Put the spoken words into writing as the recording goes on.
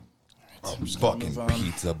Oh, fucking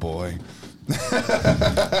pizza boy.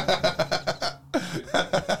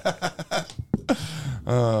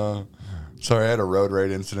 Sorry, I had a road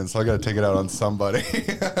rage incident, so I got to take it out on somebody.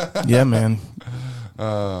 Yeah, man.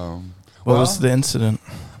 What was the incident?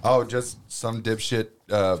 Oh, just some dipshit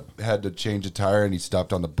had to change a tire, and he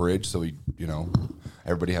stopped on the bridge, so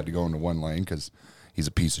everybody had to go into one lane because he's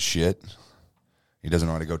a piece of shit. He doesn't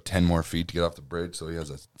want to go 10 more feet to get off the bridge, so he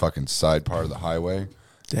has a fucking side part of the highway.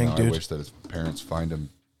 Dang, dude. I wish that his parents find him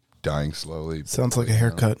dying slowly. Sounds like a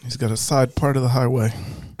haircut. He's got a side part of the highway.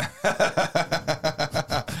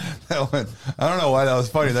 That one, I don't know why that was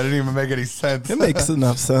funny. That didn't even make any sense. It makes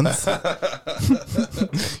enough sense.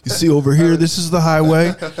 You see over here, this is the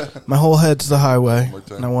highway. My whole head's the highway,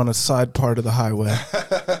 and I want a side part of the highway.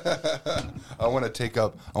 I want to take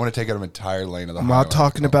up an entire lane of the highway. I'm not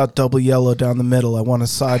talking about double yellow down the middle. I want a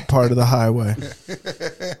side part of the highway.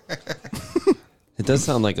 It does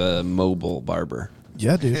sound like a mobile barber.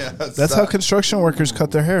 Yeah, dude. Yeah, that's how construction workers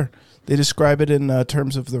cut their hair. They describe it in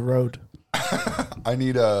terms of the road. I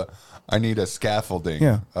need a scaffolding.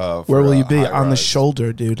 Yeah. Where will you be? On the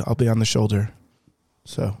shoulder, dude. I'll be on the shoulder.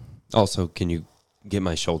 So. Also, can you get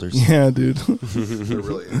my shoulders? Yeah, dude. They're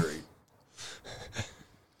really great.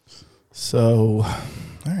 So,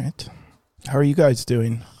 all right. How are you guys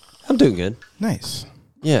doing? I'm doing good. Nice.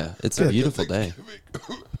 Yeah, it's a beautiful day.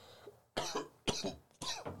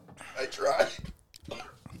 I tried.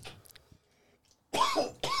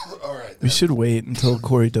 All right. We should wait until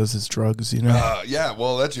Corey does his drugs, you know? Yeah,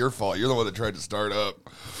 well, that's your fault. You're the one that tried to start up.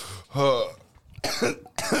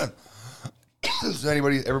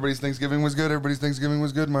 Everybody's Thanksgiving was good? Everybody's Thanksgiving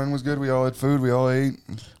was good? Mine was good. We all had food. We all ate.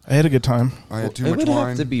 I had a good time. I had too much wine. It would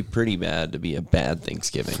have to be pretty bad to be a bad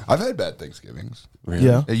Thanksgiving. I've had bad Thanksgivings. Really?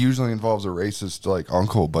 Yeah. It usually involves a racist,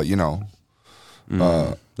 uncle, but,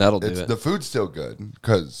 that'll do it. The food's still good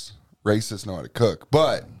because racists know how to cook.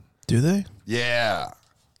 But, Do they? yeah.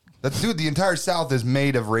 The entire South is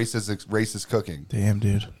made of racist cooking. Damn,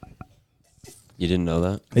 dude. You didn't know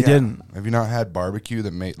that? I didn't. Have you not had barbecue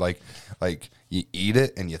that made, like you eat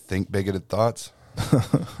it and you think bigoted thoughts?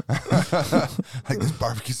 Like, this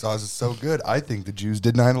barbecue sauce is so good. I think the Jews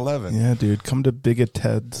did 9/11. Yeah, dude. Come to Bigot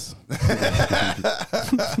Ted's.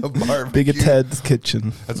 Barbecue. Bigot Ted's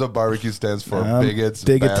Kitchen. That's what barbecue stands for. I'm Bigots,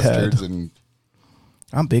 Bigot bastards, Ted. and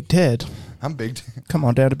I'm Big Ted. I'm Big Ted. Come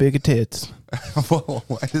on down to Bigot Ted's. Well,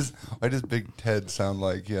 why does Big Ted sound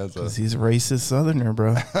like he has a... Because he's a racist Southerner,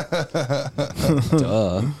 bro.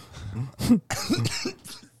 Duh.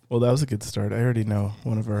 Well, that was a good start. I already know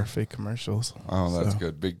one of our fake commercials. Oh, that's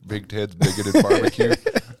good. Big Ted's Bigoted Barbecue.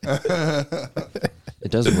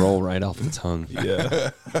 It does roll right off the tongue. Yeah.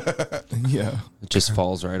 Yeah. It just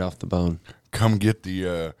falls right off the bone. Come get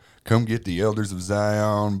the Elders of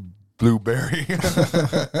Zion blueberry.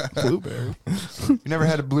 Blueberry. You never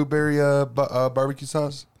had a blueberry barbecue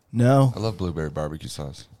sauce? No. I love blueberry barbecue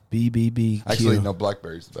sauce. BBBQ. Actually, no,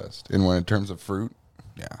 blackberry's the best. In terms of fruit,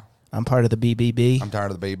 yeah. I'm part of the BBB. I'm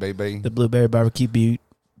tired of the baby. The Blueberry Barbecue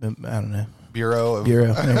I don't know. Bureau. There you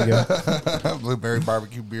go. Blueberry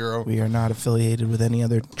Barbecue Bureau. We are not affiliated with any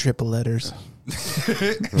other triple letters.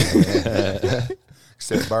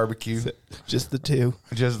 Except barbecue. Just the two.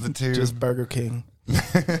 Just the two. Just Burger King.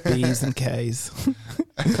 B's and K's.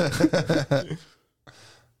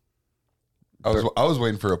 I was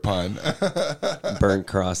waiting for a pun. Burnt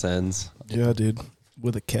cross ends. Yeah, dude.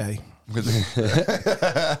 With a K.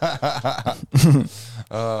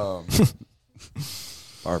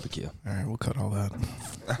 Barbecue. All right, we'll cut all that.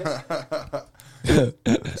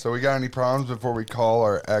 So we got any problems before we call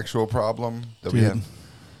our actual problem that we Dude. have?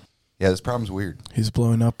 Yeah, this problem's weird. He's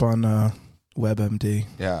blowing up on WebMD.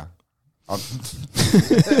 Yeah.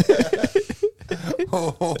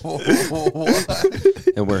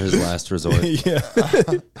 And we're his last resort. Yeah.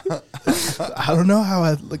 I don't know how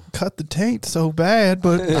I cut the taint so bad,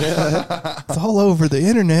 but it's all over the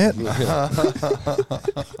internet.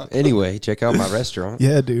 Anyway, check out my restaurant.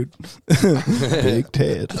 Yeah, dude. Big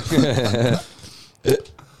Ted.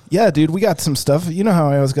 Yeah, dude, we got some stuff. You know how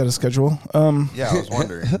I always got a schedule. Yeah, I was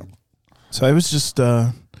wondering. So I was just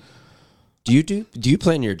Do you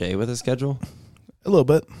plan your day with a schedule? a little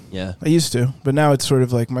bit. Yeah. I used to, but now it's sort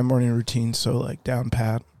of like my morning routine, so like down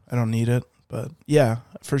pat. I don't need it, but yeah,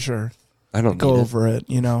 for sure. I don't Go need over it,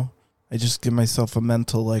 you know. I just give myself a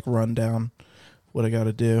mental like rundown what I got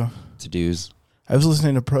to do. To-dos. I was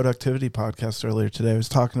listening to a productivity podcast earlier today. I was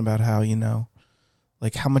talking about how, you know,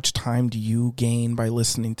 like how much time do you gain by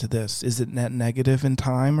listening to this? Is it net negative in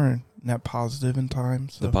time or net positive in time?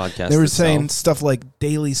 So The podcast they were itself. saying stuff like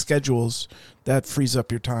daily schedules that frees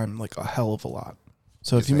up your time like a hell of a lot.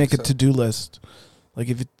 So You if you make a think so? to-do list, Like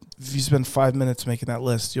if you spend 5 minutes making that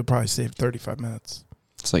list, you'll probably save 35 minutes.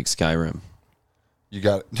 It's like Skyrim. You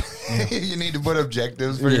got you need to put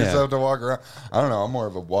objectives for yourself to walk around. I don't know. I'm more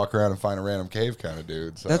of a walk around and find a random cave kind of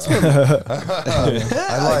dude. So That's what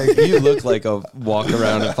I like you look like a walk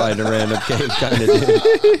around and find a random cave kind of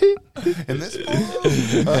dude. in this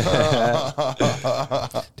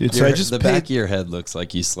Dude, so I just the paid. back of your head looks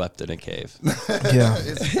like you slept in a cave. Yeah.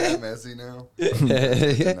 It's that messy now.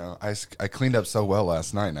 No, I cleaned up so well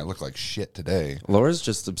last night, and I look like shit today. Laura's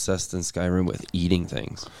just obsessed in Skyrim with eating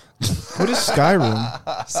things. What is Skyrim?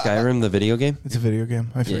 Skyrim, the video game? It's a video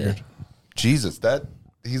game. I figured. Jesus,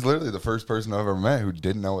 he's literally the first person I've ever met who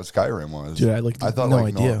didn't know what Skyrim was. Dude, I thought no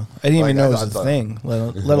idea. I didn't even know it was a thing, let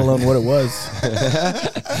alone what it was.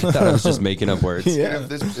 I thought I was just making up words. Yeah.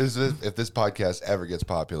 If this podcast ever gets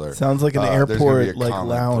popular, Sounds like an there's gonna be airport a like comment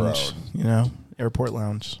lounge, thrown. you know, airport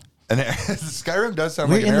lounge. And Skyrim does sound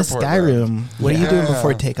We're like an in the airport. Skyrim. What are you doing Yeah.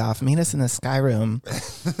 before takeoff? Meet us in the Skyrim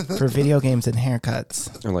for video games and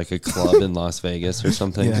haircuts. Or like a club in Las Vegas or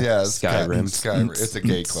something. Yeah. Yeah, Skyrim. Skyrim. It's a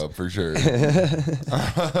gay club for sure.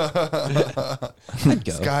 I'd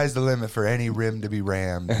go. Sky's the limit for any rim to be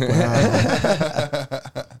rammed. There's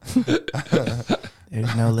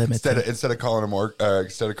no limit. Instead of calling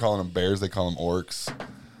them bears, they call them orcs.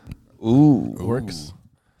 Ooh. Orcs.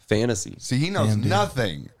 Fantasy. See, he knows Damn, dude.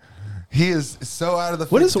 nothing. He is so out of the.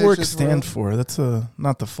 What does orc fictitious stand world. for? That's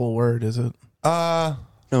not the full word, is it? No,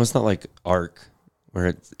 it's not like ARC, where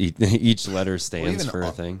it's, each letter stands even for a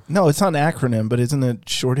ARC? thing. No, it's not an acronym, but isn't it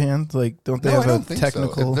shorthand? Like, don't they No, have I don't a think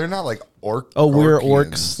technical? so. They're not like orc. Oh, we're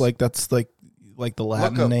Orcians. orcs. Like that's like the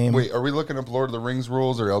Latin Look up, name. Wait, are we looking up Lord of the Rings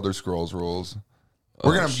rules or Elder Scrolls rules?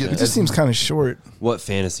 We're gonna shit. get. It just seems kind of short. What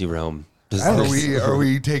fantasy realm does I don't this? Are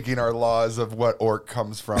we taking our laws of what orc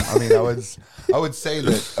comes from? I mean, I would say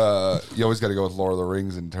that you always got to go with Lord of the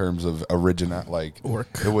Rings in terms of original. Like Orc.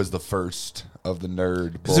 it was the first of the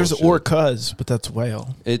nerd. Because there's bullshit. orcas, but that's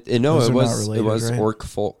whale. No, Those it are not was related, right? orc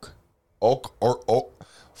folk.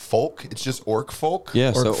 Folk. It's just orc folk.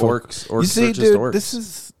 Yeah, so Orc folk. orcs You see, are just dude,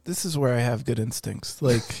 orcs. this is where I have good instincts.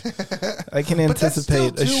 Like, I can But that's still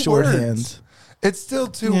anticipate a two shorthand. words. It's still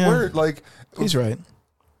two Yeah. words. Like He's right.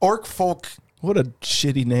 orc folk. What a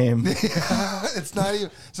shitty name. It's not even.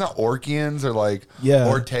 It's not Orcians or like Yeah.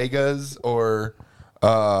 Ortegas or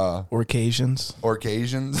Orcasians.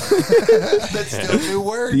 Orcasians. That's still two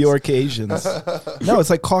words. The Orcasians. No, it's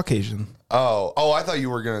like Caucasian. Oh! I thought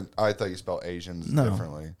you spelled Asians No.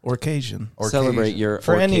 differently. Orcasian. Celebrate your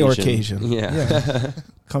For any occasion. Yeah.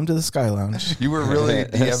 Come to the Sky Lounge. You were really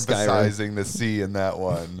Skyrim. de-emphasizing the C in that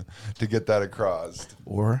one to get that across.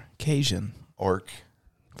 Orcasian. Orc,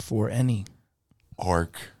 For any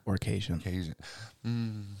Orcasian.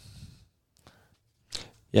 Orcasian.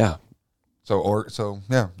 Yeah. So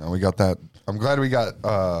yeah, now we got that. I'm glad we got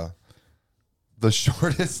the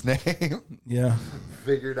shortest name Yeah,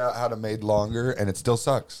 figured out how to make longer, and it still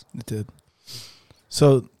sucks. it did.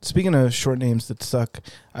 So, speaking of short names that suck,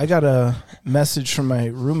 I got a message from my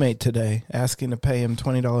roommate today asking to pay him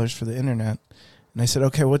 $20 for the internet. And I said,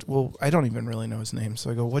 okay, well, I don't even really know his name. So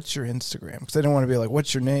I go, what's your Instagram? Because I didn't want to be like,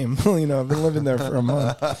 what's your name? You know, I've been living there for a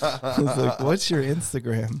month. I was like, what's your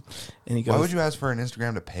Instagram? And he goes, Why would you ask for an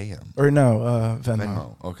Instagram to pay him? or no, Venmo.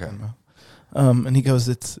 Venmo. Okay. Venmo. And he goes,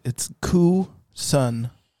 it's Kooson.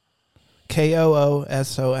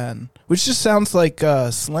 Kooson. Which just sounds like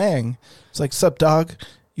slang. It's like, sup, dog?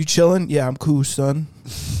 You chilling? Yeah, I'm cool, son.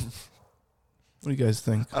 What do you guys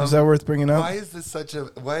think? Is that worth bringing up? Why is this such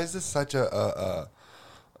a?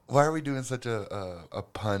 Why are we doing such a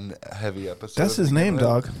pun heavy episode? That's to his begin name, with?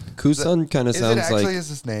 dog. Kusan kind of Is it sounds actually like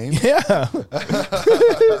his name? Yeah.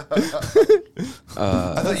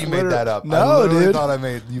 I thought you made that up. No, I literally dude. thought you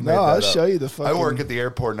made No, that I'll up. show you the fucking... I work at the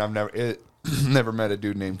airport and I've never met a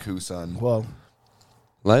dude named Kusan. Well,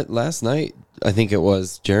 last night. I think it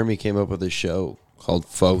was Jeremy came up with a show called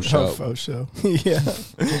Faux Show. faux show. Yeah.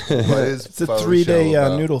 What is It's a faux 3-day show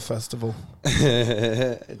about? noodle festival.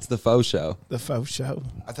 It's the Faux Show. The faux show.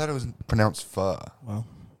 I thought it was pronounced pho. Well,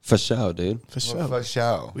 For show, dude. for show. Faux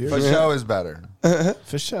show. Weird. Faux show is better.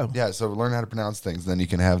 For show. Yeah, so learn how to pronounce things, then you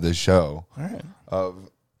can have this show All right.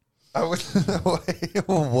 of. I would,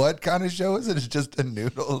 what kind of show is it? It's just a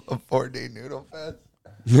 4-day noodle fest.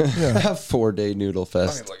 Yeah. 4-day noodle I mean,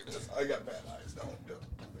 fest. look at this. I got bad eyes. Don't.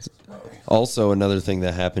 Also, another thing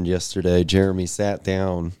that happened yesterday, Jeremy sat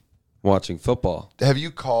down watching football. Have you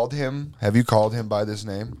called him? Have you called him by this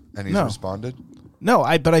name and he's No. responded? No,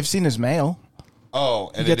 but I've seen his mail.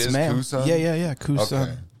 Oh, and He gets it is mail. Kusan? Yeah. Kusan.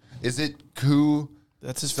 Okay. Is it Ku?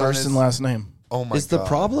 That's his Son first is- and last name. Oh my god. Is the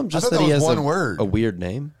problem just I thought that he was has one word? a weird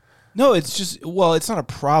name? No, it's just, well, it's not a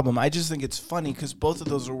problem. I just think it's funny because both of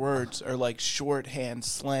those words are like shorthand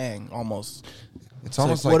slang almost. It's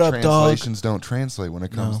almost like, like "What up, dog?" translations don't translate when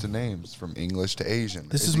it comes to names from English to Asian.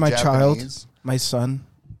 This is he my child, Japanese? my son.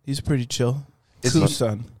 He's pretty chill. Is Cool he-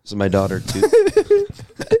 son. So my daughter too.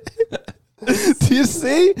 Do you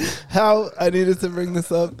see how I needed to bring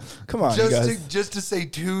this up? Come on, you guys. Just to say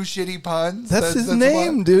two shitty puns. That's his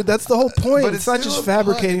name, one. dude. That's the whole point. But It's not still just a pun.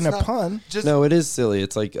 fabricating It's a not- pun. Just No, it is silly.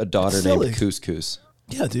 It's like a daughter It's named silly. Couscous.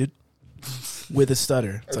 Yeah, dude. With a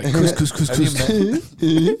stutter. It's like coos, coos, coos, Have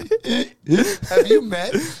you coos. have you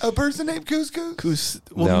met a person named Couscous? Coos.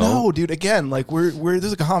 Well, No. no, dude. Again, like we're this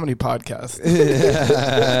is a comedy podcast.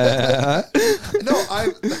 No, I.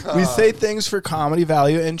 We say things for comedy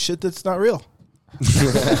value and shit that's not real.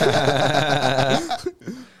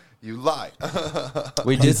 You lie.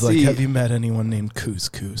 We did He's like, see. have you met anyone named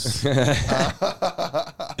Couscous?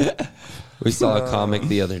 We saw a comic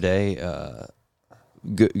the other day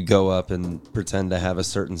go up and pretend to have a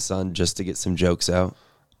certain son just to get some jokes out.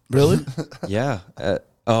 Really? Yeah.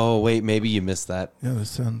 Oh wait, maybe you missed that. Yeah, that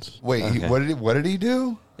sounds. Wait, Okay. what did he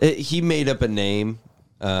do? He made up a name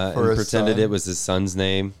and For his pretended son? it was his son's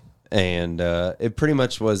name, and it pretty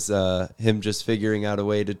much was him just figuring out a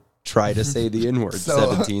way to try to say the N word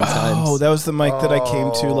So- 17 times. Oh, that was the mic that I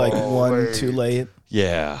came to like Oh, one wait. too late.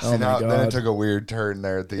 yeah. Oh my Then God. it took a weird turn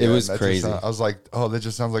there at the It end. was That just crazy. I was like, oh, that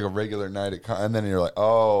just sounds like a regular night at and then you're like,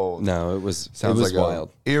 oh, No, it was sounds it was like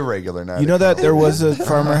wild. a irregular night. You know at that comedy. there was a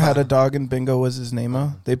farmer had a dog and bingo was his name.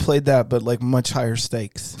 They played that, but like much higher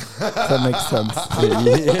stakes. If that makes sense.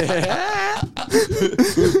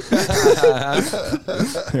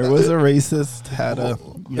 There was a racist had a.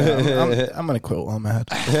 Yeah, I'm gonna quit while I'm mad.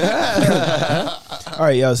 All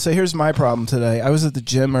right, yeah. So here's my problem today. I was at the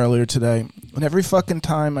gym earlier today, and every fucking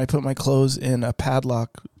time I put my clothes in a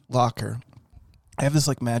padlock locker, I have this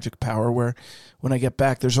like magic power where when I get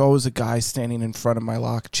back, there's always a guy standing in front of my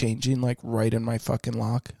lock, changing like right in my fucking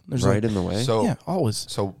lock. There's Right like, in the way. So yeah, always.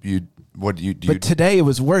 so what do you do? But today it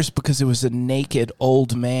was worse because it was a naked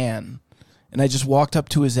old man, and I just walked up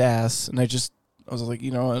to his ass, and I was like,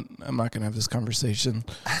 you know what? I'm not gonna have this conversation.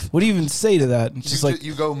 What do you even say to that? And she's like,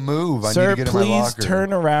 you go move. I need sir, to get in my please locker.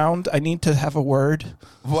 turn around. I need to have a word.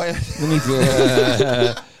 What? We need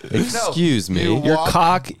to- Excuse me. you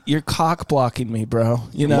walk- you're cock blocking me, bro.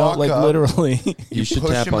 You know, Walk like up. literally. You should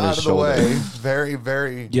push tap him on out his of the shoulder. way, very,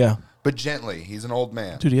 very, Yeah. but gently. He's an old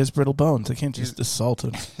man. Dude, he has brittle bones. I can't just assault a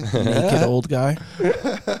naked old guy.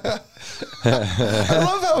 I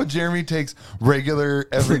love how Jeremy takes regular,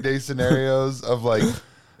 everyday scenarios of like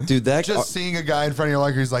Dude, that just seeing a guy in front of your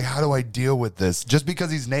locker. He's like, "How do I deal with this?" Just because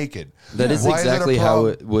he's naked. that is Why it a exactly how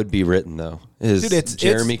problem? it would be written, though. Is Dude, it's-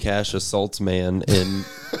 Jeremy Cash assaults man in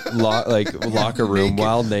locker room Naked.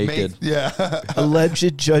 while naked? Yeah.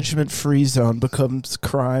 Alleged judgment-free zone becomes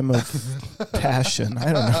crime of passion.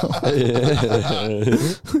 I don't know.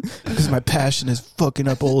 Because my passion is fucking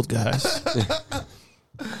up old guys.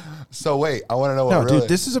 So wait, I want to know what No, really. dude,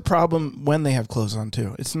 this is a problem when they have clothes on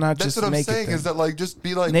too. It's not That's just what a I'm naked saying. thing. Is that like just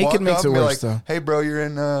be like Naked walk makes up it and be worse, like, though. "Hey, bro, you're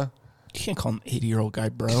in." You can't call an 80-year-old guy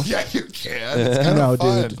bro. Yeah, you can. It's kind No, of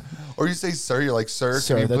fun. dude. Or you say, "Sir," you're like, "Sir,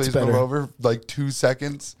 Sir, can you that's please move better. over like 2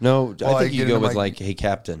 seconds?" No, Well, I I think you get go into with my- like, "Hey,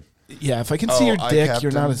 Captain." Yeah, if I can see your I dick, kept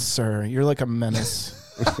you're not him. a sir. You're like a menace.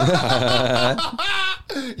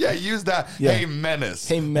 Yeah, use that. Yeah. Hey, menace.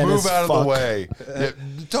 Hey, menace, Move out of fuck. the way. Yeah,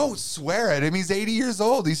 don't swear at him. He's 80 years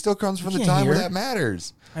old. He still comes from the can't time where hear. that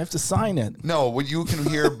matters. I have to sign it. No, well, you can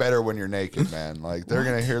hear better when you're naked, man. Like they're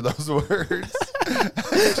gonna hear those words.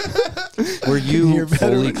 Were you You're better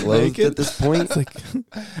fully when you're clothed naked. at this point? It's like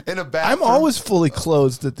In a bathroom. I'm always fully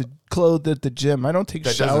clothed at the gym. I don't take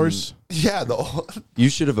that showers. doesn't- Yeah, You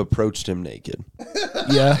should have approached him naked.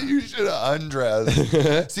 Yeah. you should have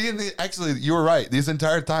undressed. See, actually, you were right. This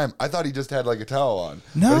entire time, I thought he just had like a towel on.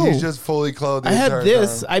 No. but he's just fully clothed. The I had entire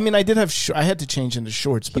this. time. I mean, I did have. I had to change into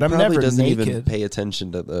shorts, but He I'm probably never doesn't naked. even pay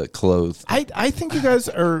attention to the clothes. I think you guys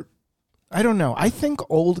are. I don't know. I think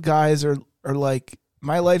old guys are like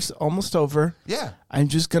my life's almost over. Yeah. I'm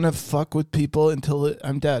just gonna fuck with people until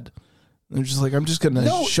I'm dead. They're just like I'm just gonna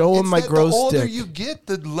No, show them it's my that gross the older dick. you get,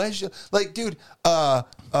 the less you, like, dude.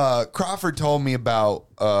 Crawford told me about.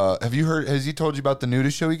 Have you heard? Has he told you about the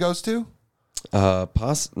nudist show he goes to?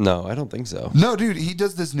 No, I don't think so. No, dude. He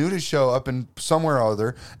does this nudist show up in somewhere or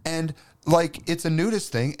other, and like it's a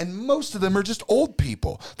nudist thing, and most of them are just old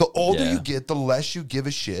people. The older Yeah. you get, the less you give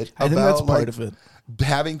a shit. I think about, that's part like, of it.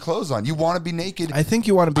 having clothes on. You want to be naked. I think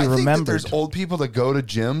you want to be I think that remembered. there's old people that go to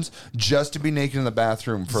gyms just to be naked in the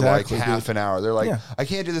bathroom for Exactly, like half dude. an hour. They're like, Yeah. I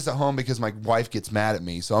can't do this at home because my wife gets mad at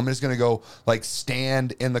me. So I'm just going to go like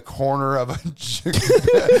stand in the corner of a gym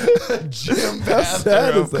How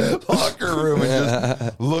sad is bathroom, that? locker room, and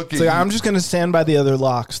just look It's at like, you. I'm just going to stand by the other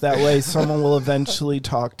locks. That way someone will eventually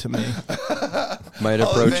talk to me. Might I'll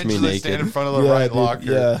approach me eventually stand in naked. front of the Yeah, right dude, locker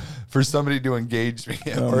yeah. for somebody to engage me.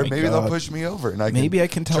 Oh or my maybe they'll God. push me over and I Maybe I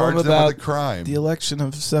can tell charge them them about with a crime. the election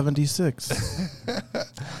of 76.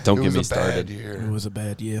 Don't It get was me a started. bad year. It was a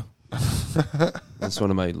bad year. That's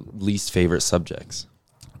one of my least favorite subjects.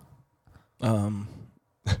 I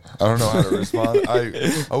don't know how to respond.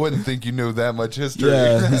 I wouldn't think you knew that much history.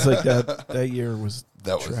 Yeah, he's like that year was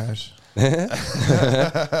That was- trash.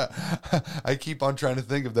 I keep on trying to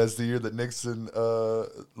think if that's the year that Nixon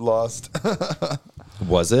lost.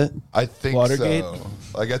 Was it? I think Watergate? so.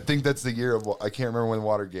 Like I think that's the year of. I can't remember when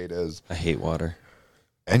Watergate is. I hate water.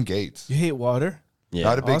 And Gates. You hate water? Yeah.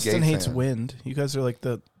 Not a big Austin Gates hates fan. wind. You guys are like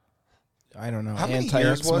the, I don't know, How many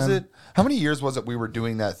years was anti-X-Men. it? How many years was it we were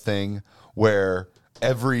doing that thing where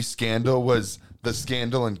every scandal was the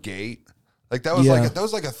scandal and Gate? Like that was Yeah.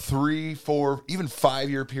 like a 3, 4, even 5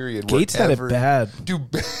 year period. where Gates had it bad. Dude,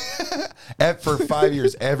 for 5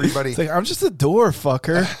 years, everybody. It's like, I'm just a door,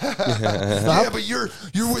 fucker. Yeah, but you're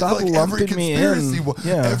with stop like every lumping me conspiracy. in.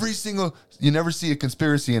 Yeah. Every single you never see a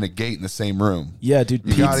conspiracy and a Gate in the same room. Yeah, dude,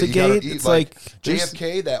 You gotta Pizzagate, eat, it's like there's-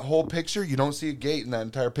 JFK. That whole picture, you don't see a gate in that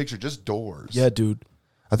entire picture. Just doors. Yeah, dude.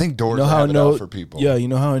 I think doors You know how I have it know out for people. Yeah, you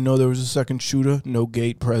know how I know there was a second shooter? No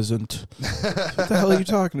gate present. What the hell are you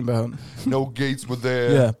talking about? No gates were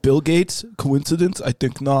there. Yeah, Bill Gates? Coincidence? I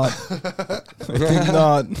think not. I think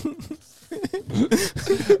not.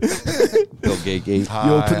 Bill Gates.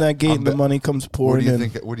 You open that gate and the money comes What pouring do you in.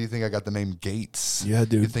 think? What do you think? I got the name Gates. Yeah,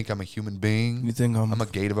 dude. You think I'm a human being? You think I'm a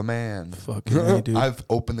gate of a man. fucking me, dude? I've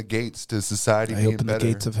opened the gates to society I being opened better.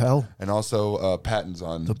 the gates of hell. and also patents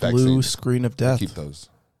on The vaccines. blue screen of death. Keep those.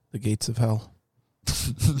 The gates of hell.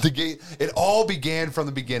 The gate. It all began from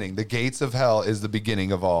the beginning. The gates of hell is the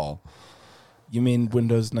beginning of all. You mean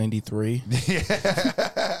Windows 93?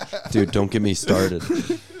 Dude, don't get me started.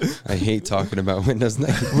 I hate talking about Windows 9.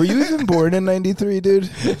 Were you even born in 93, dude?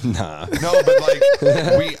 Nah. No, but like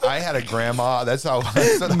I had a grandma. That's what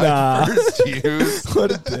Nah. I first used.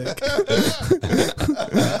 What a dick.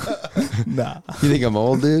 Nah. You think I'm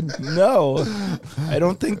old, dude? No. I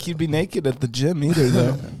don't think you'd be naked at the gym either,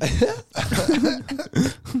 though.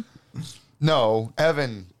 No,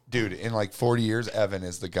 Evan, dude. In like 40 years, Evan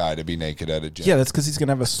is the guy to be naked at a gym. Yeah, that's because he's going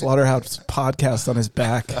to have a Slaughterhouse podcast on his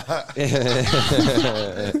back.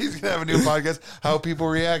 He's gonna have a new podcast. How people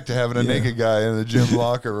react to having a naked guy in the gym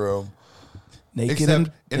locker room. Naked Except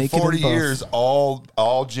and in naked 40 and buff. years,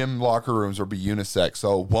 all gym locker rooms will be unisex,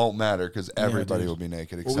 so it won't matter because everybody dude. will be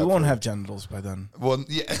naked. Well, Except we won't for- have genitals by then. Well,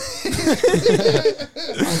 yeah.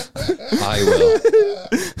 I will.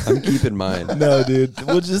 I'm keeping mine. No, dude.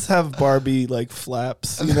 We'll just have Barbie, like,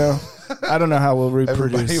 flaps, you know? I don't know how we'll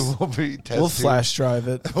Everybody reproduce. will be tested. We'll flash drive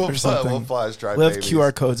it or something. We'll flash drive. We'll have babies.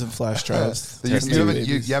 QR codes and flash drives. You, Test you haven't,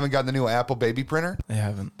 babies. you haven't gotten the new Apple baby printer? They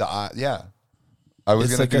haven't. Yeah. I was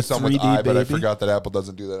It's gonna like do a something with 3D but I baby? forgot that Apple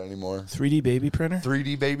doesn't do that anymore. 3D baby printer?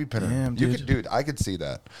 3D baby printer. Damn, You dude. could do it. I could see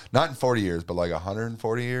that. Not in 40 years, but like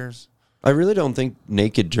 140 years. I really don't think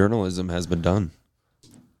naked journalism has been done.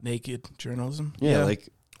 Naked journalism? Yeah, like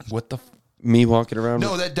What the? me walking around.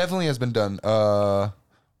 No, that definitely has been done.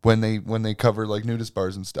 When they cover like nudist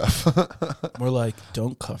bars and stuff, More like,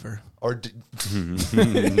 don't cover. or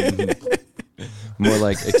More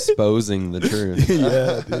like exposing the truth.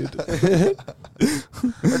 Yeah, dude.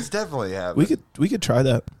 that's definitely happened. We could try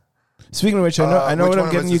that. Speaking of which, I know which what one I'm of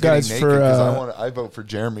us getting you is guys naked? for. 'Cause I vote for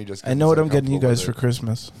Jeremy just. 'cause I know he's what I'm getting you uncomfortable guys for with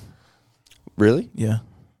Christmas. Really? Yeah,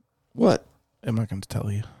 What? I'm not going to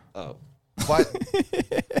tell you. Oh, it. What?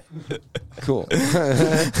 cool.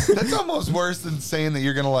 That's almost worse than saying that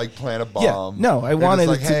you're gonna like plant a bomb. Yeah, no, I You're wanted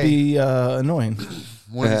just it like, to hey, be annoying.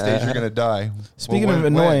 one of these days you're gonna die. Speaking Well, of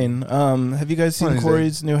when? annoying, have you guys One seen of these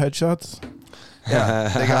Corey's new headshots? Yeah,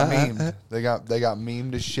 they got memed. They got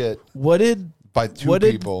memed as shit What did by two What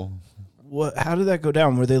did- people. what? How did that go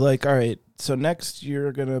down? Were they like, all right, so next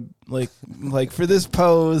you're gonna like for this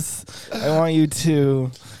pose, I want you to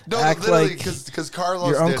No, act literally, like because Carlos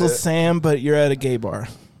your did Uncle it. Sam, but you're at a gay bar.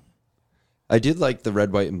 I did like the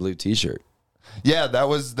red, white, and blue T-shirt. Yeah, that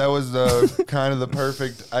was kind of the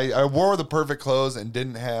perfect. I wore the perfect clothes and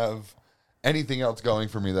didn't have anything else going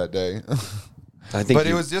for me that day. I think, But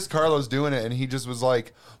it was just Carlos doing it, and he just was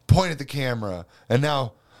like, point at the camera, and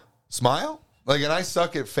now smile. Like, and I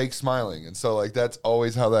suck at fake smiling, and so like that's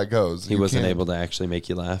always how that goes. He wasn't able to actually make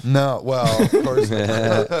you laugh. No, well, of course.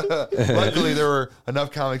 Luckily, there were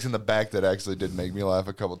enough comics in the back that actually did make me laugh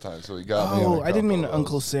a couple times, so he got me. Oh, I didn't mean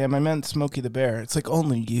Uncle Sam. I meant Smokey the Bear. It's like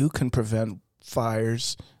only you can prevent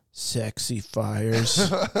fires, sexy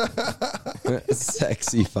fires.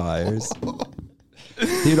 Sexy fires.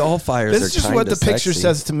 Dude, all fires This are is just kinda what the picture sexy.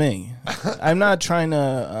 says to me. I'm not trying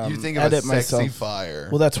to You think of edit a sexy myself. fire.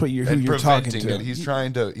 Well, that's what who and you're talking preventing to. it. He's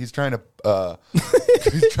trying to he's trying to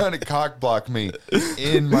cock block me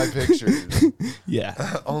in my pictures.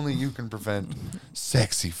 Yeah. Only you can prevent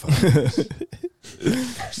sexy fires.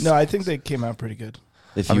 No, I think they came out pretty good.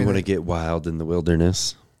 If you want to get wild in the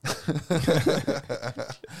wilderness.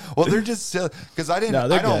 Well, they're just silly because I don't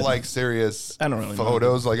good. like serious I don't really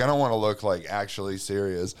photos. Like I don't want to look like actually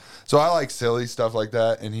serious. So I like silly stuff like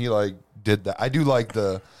that, and he like did that. I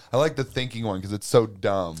like the thinking one because it's so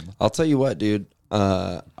dumb. I'll tell you what, dude.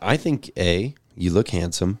 I think A, you look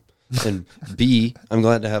handsome, and B, I'm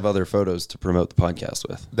glad to have other photos to promote the podcast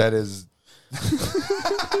with. That is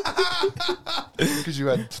because you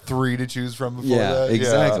had 3 to choose from before Yeah, that.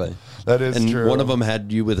 exactly. Yeah, that is And true. one of them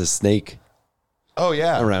had you with a snake oh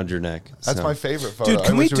yeah, around your neck. that's So, my favorite photo. Dude, I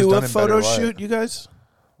can we wish it was do done a in better photo light. shoot, you guys?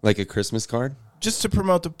 like a Christmas card. Just to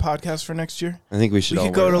promote the podcast for next year? I think we should. We all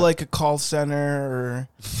could go wear to that. like a call center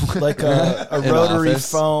or like a An rotary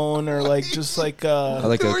office. phone or like just like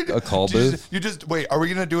like a call booth. You just wait. Are we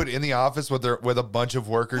gonna do it in the office with a bunch of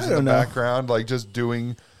workers in the don't know. background, like just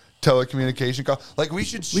doing telecommunication call? Like we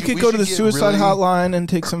should. we could go to the get suicide really- hotline and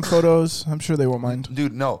take some photos. I'm sure they won't mind.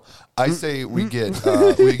 Dude, no. I say we get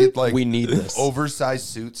like We need this. oversized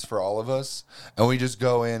suits for all of us, and we just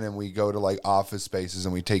go in and we go to like office spaces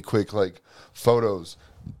and we take quick like photos.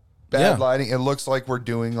 Bad Yeah. lighting. It looks like we're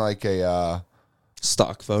doing like a.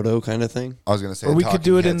 Stock photo kind of thing. I was gonna say, Or a we could Talking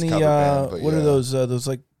do it in Heads the cover band, but what are yeah. those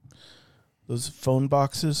like those phone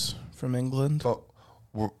boxes from England? But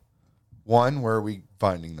one, where are we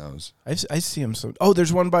finding those? I see them. So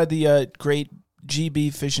there's one by the Great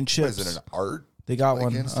GB Fish and What Chips. is it, an art? They got like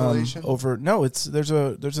one installation? over. No, there's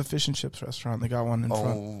a fish and chips restaurant. They got one in front,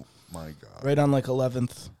 Oh my god. right on like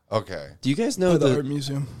 11th Okay. Do you guys by know the art the?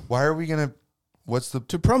 museum. Why are we gonna? What's the?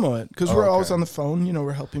 To promo it because Oh, we're always okay. on the phone. You know,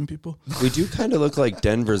 we're helping people. We do kind of look like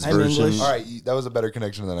Denver's I'm version. English. All right, that was a better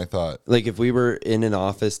connection than I thought. Like if we were in an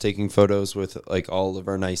office taking photos with like all of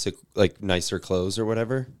our nicer clothes or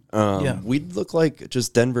whatever, Yeah. we'd look like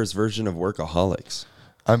just Denver's version of Workaholics.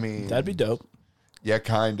 I mean, That'd be dope. yeah,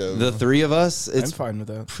 kind of. The 3 of us, I'm it's fine with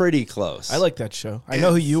that. pretty close. I like that show. I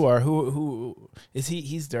know who you are. Who is he?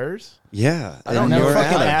 He's theirs. Yeah, I don't and know. you're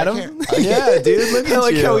Fucking Adam. Adam. Yeah, dude, look I at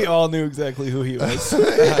like you. how we all knew exactly who he was.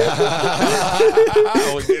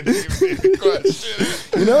 Oh, we didn't even question it.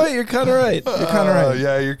 You know what? You're kind of right. You're kind of right.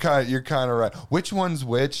 Yeah, you're kind of right. Which one's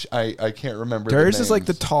which? I can't remember. Durs the is like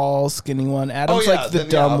the names. tall, skinny one. Adam's Oh, yeah, like the then,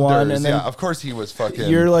 dumb one, Durs, and then yeah, of course he was fucking.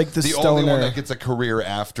 you're like the only one stoner. that gets a career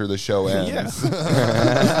after the show ends. that's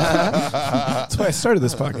why I started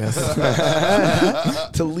this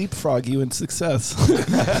podcast to leapfrog you in success.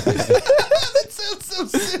 That sounds so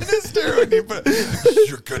sinister when you put.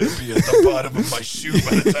 You're gonna be at the bottom of my shoe by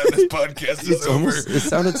the time this podcast is over. It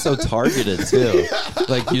sounded so targeted too.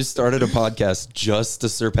 Like you started a podcast just to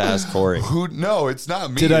surpass Corey. Who? No, it's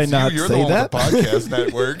not me. Did I it's not you. You're say the one that? with the podcast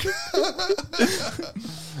network.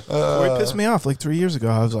 It pissed me off like 3 years ago.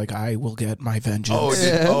 I was like, I will get my vengeance.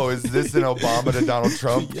 Is this an Obama to Donald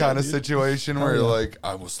Trump kind of situation where you're like,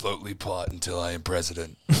 I will slowly plot until I am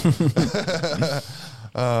president.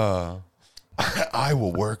 I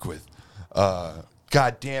will work with.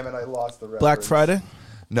 God damn it! I lost the reference. Black Friday.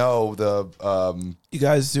 No, the You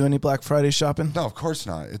guys do any Black Friday shopping? no, of course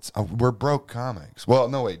not. It's we're broke comics. Well,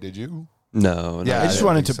 no, wait, did you? No, Yeah, I just didn't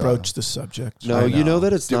wanted to think so. broach the subject. no. I You know know.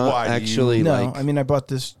 that it's Dude, not why do you- actually No, like. I mean I bought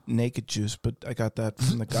this naked juice, but I got that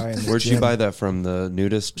from the guy in the Where'd gym. you buy that from? The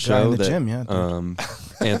nudist Guy show in the that gym, yeah, dude.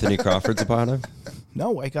 Anthony Crawford's a part of.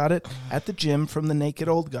 No, I got it at the gym from the naked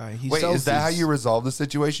old guy. He Wait, sells is that how these. you resolved the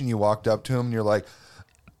situation? You walked up to him and you're like,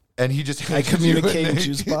 and he just I handed you a communicate naked-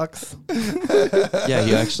 juice box. Yeah,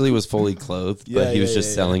 he actually was fully clothed, Yeah, but he was yeah, just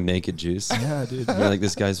yeah, selling naked juice. Yeah, dude. You're like,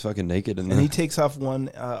 this guy's fucking naked, And he takes off one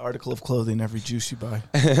article of clothing every juice you buy.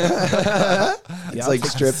 it's like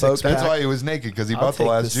strip poker. That's why he was naked because he I'll bought the take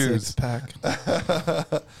last the juice.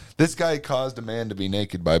 6-pack. This guy caused a man to be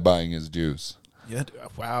naked by buying his juice. Yeah,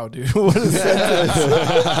 wow, dude. What a sentence.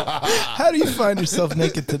 How do you find yourself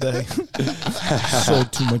naked today?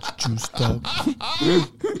 Sold too much juice, dog.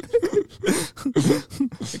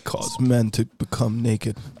 It caused men to become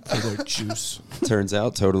naked for their juice. Turns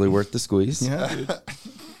out, totally worth the squeeze. Yeah, dude.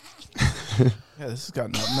 Yeah, this has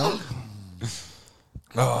got nut milk.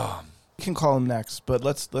 Oh, We can call him next, but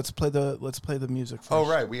let's play the music first. oh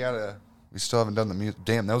right. We still haven't done the music.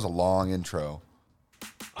 Damn, that was a long intro.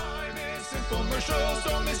 I'm in infomercials.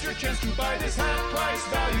 Don't miss your chance to buy this half price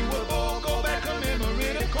valuable. Go back,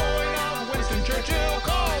 commemorate a coin of Winston Churchill.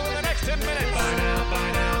 Call in the next 10 minutes. Buy now,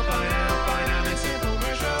 buy now, buy now, buy now. Miss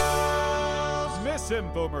Infomercials. Miss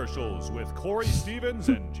Infomercials with Corey Stevens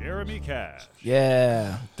and Jeremy Cash.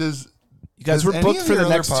 Yeah. You guys does were any booked of for your the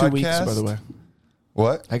other next 2 weeks, by podcasts- the way.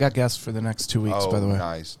 What? I got guests for the next 2 weeks, by the way.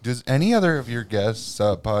 Nice. Does any other of your guests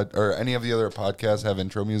or any of the other podcasts have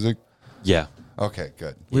intro music? Yeah. Okay,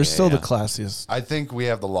 good. We're still the Yeah. classiest. I think we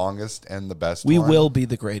have the longest and the best. We one. will be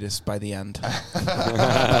the greatest by the end. We Evan's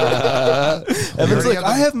already like, have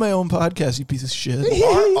I the- have my own podcast, you piece of shit.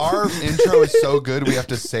 Our intro is so good, we have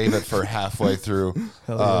to save it for halfway through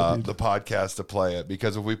yeah, dude. the podcast to play it.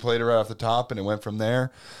 Because if we played it right off the top and it went from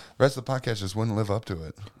there, the rest of the podcast just wouldn't live up to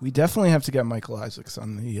it. We definitely have to get Michael Isaacs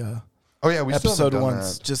on the Oh yeah, we still episode haven't done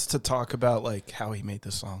once that. just to talk about like how he made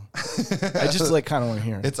the song. I just like kind of want to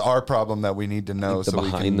hear it. It's our problem that we need to know Like the so we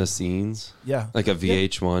behind can the scenes, Yeah. like a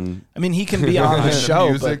VH1. I mean, he can be on the the show,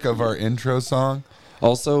 music but of our intro song.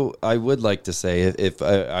 Also, I would like to say if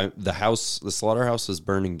the slaughterhouse was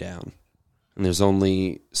burning down, and there's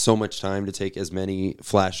only so much time to take as many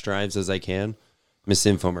flash drives as I can, Miss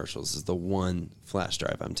Infomercials is the one flash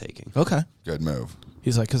drive I'm taking. okay. Good move.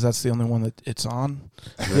 He's like, because that's the only one that it's on.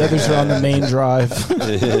 The others are on the main drive.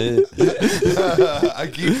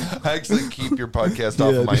 I actually keep your podcast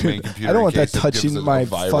off Yeah, of my dude. main computer. I don't in want that case it gives touching it a my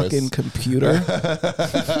virus. fucking computer.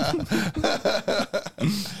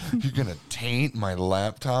 You're gonna taint my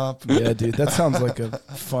laptop. Yeah, dude, that sounds like a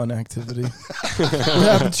fun activity. What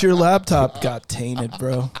happened to your laptop? Got tainted,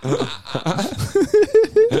 bro.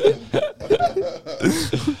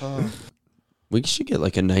 We should get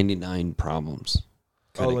like a 99 problems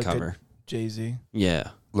kind of like cover. Jay-Z.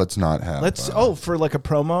 Yeah. Let's not have. Let's for like a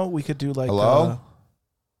promo, we could do like Hello?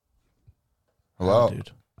 Hello.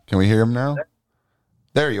 dude. Can we hear him now?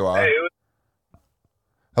 There you are.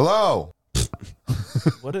 Hello.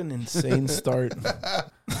 What an insane start.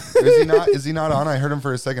 Is he not on? I heard him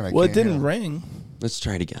for a second. Well, it can't hear didn't him. ring. Let's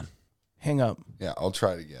try it again. Hang up. Yeah, I'll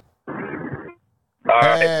try it again. All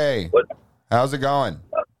right. Hey, What? how's it going?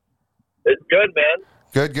 It's good, man.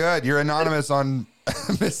 Good, good. You're anonymous on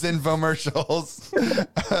Miss Infomercials.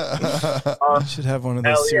 You should have one of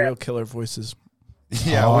those Hell yeah. serial killer voices.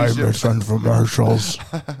 Yeah, we should. infomercials.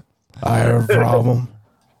 I have a problem.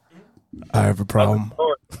 I have a problem.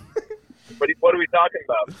 What are we talking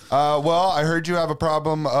about? Well, I heard you have a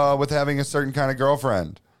problem with having a certain kind of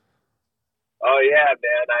girlfriend. Oh yeah,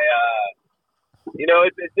 man.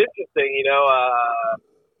 It's interesting.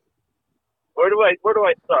 Where do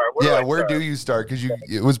I start? Where do you start? Because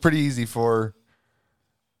it was pretty easy for.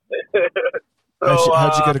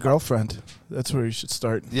 How'd you get a girlfriend? That's where you should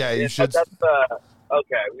start. Yeah, you should. That's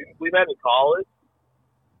okay. We met in college.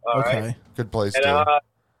 All right. Okay. Good place And to.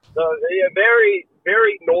 very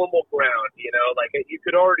very normal ground. Like you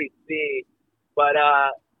could already see, but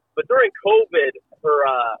during COVID,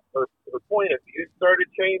 her point of view started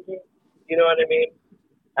changing. You know what I mean?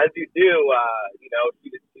 As you do,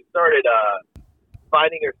 she started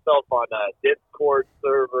finding herself on Discord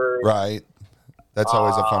servers. Right. That's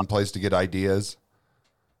always a fun place to get ideas.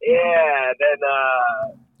 Yeah, then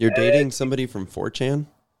You're dating somebody from 4chan?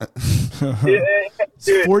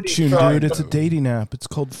 It's Fortune, dude. It's a dating app. It's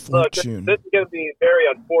called Look, Fortune. this is going to be very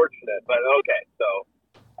unfortunate, but okay. So,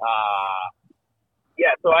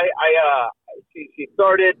 so she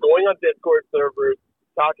started going on Discord servers,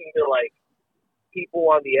 talking to like people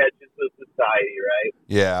on the edges of society, right?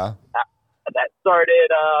 Yeah. That started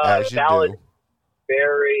As you valid, do.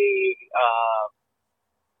 very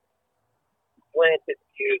slanted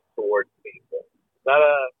views towards people.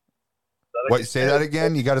 Wait, say that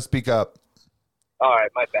again. You got to speak up. All right,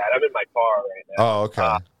 my bad. I'm in my car right now. Oh,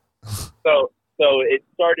 okay. So it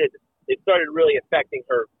started really affecting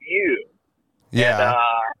her view. Yeah.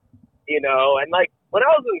 And like when I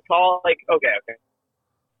was in college, like okay.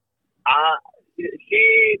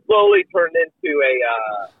 She slowly turned into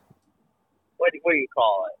a what do you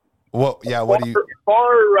call it? Well, yeah. What do you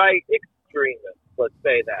far right extremist? Let's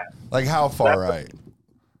say that. like? How far right?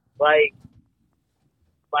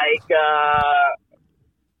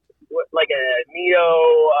 Like a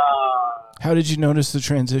neo. How did you notice the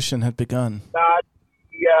transition had begun? Nazi,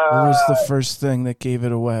 What was the first thing that gave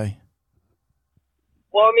it away?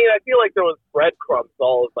 Well, I mean, I feel like there was breadcrumbs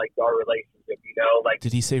all of like our relationship. Like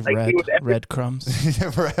Did he say Like, red? he was every- Red crumbs?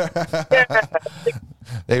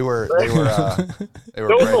 They were. there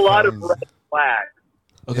was a lot of breadcrumbs. red flags.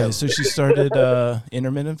 Okay, Yeah. so she started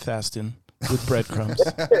intermittent fasting. with breadcrumbs.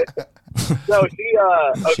 So she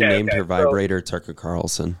okay, She named okay, her vibrator Tucker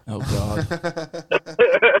Carlson. Oh God.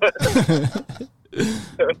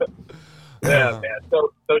 Yeah, man. So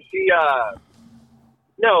she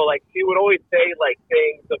no, like she would always say like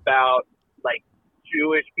things about like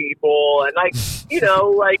Jewish people and like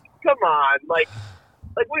like come on, like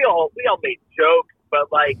we all made jokes,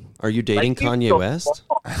 but like Are you dating she's Kanye so West?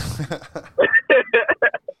 small.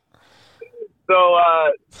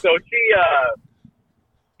 So she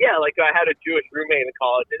yeah, like I had a Jewish roommate in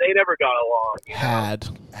college and they never got along. You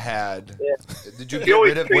know? Had. Yeah. Did you He get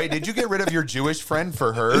always rid of? Wait, did you get rid of your Jewish friend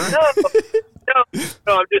for her? No,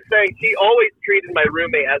 I'm just saying she always treated my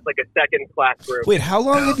roommate as like a second class roommate. Wait, how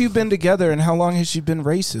long have you been together, and how long has she been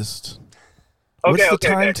racist? What's the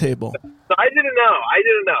timetable? So I didn't know.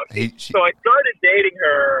 So I started dating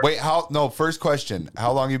her. Wait, how? No, first question.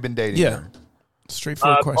 How long you been dating Yeah, her?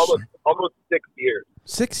 straightforward question. Almost 6 years.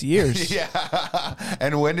 6 years. Yeah.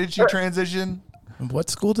 And when did she transition? What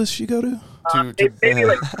school does she go to? Maybe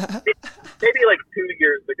like 2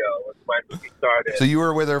 years ago was when she started. So you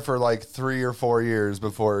were with her for like 3 or 4 years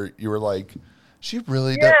before you were like, she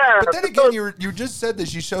really does. Yeah, But then again, you just said that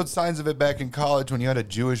she showed signs of it back in college when you had a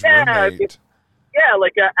Jewish Yeah, roommate. Yeah,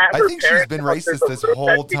 like at I her think she's parents' been house, racist there's a this room whole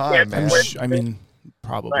that she time, can't man. switch. I mean,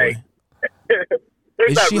 probably. There's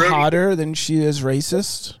Is that she room- hotter than she is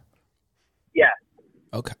racist? Yeah.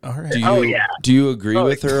 Okay, all right. Do you Oh, yeah. do you agree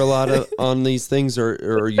with her a lot on these things, or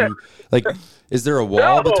are you like? Is there a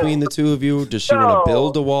wall No. between the two of you? Does she want No. to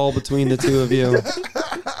build a wall between the two of you?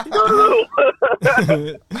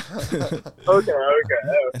 Okay.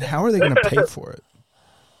 And how are they going to pay for it?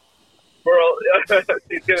 Well,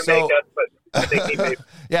 she's gonna So- make us, but I think he made.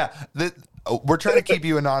 Yeah. We're trying to keep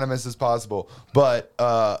you anonymous as possible, but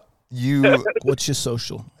you. What's your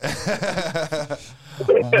social?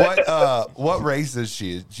 What race is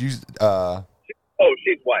she? She's Oh,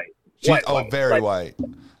 she's white. White, very Like, white.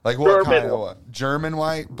 Like what German kind of what? German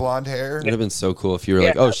white, blonde hair. It'd have been so cool if you were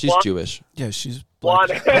like, Yeah, "Oh, she's blonde- Jewish." Yeah, she's black.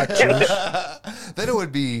 Blonde. Then it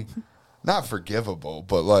would be not forgivable,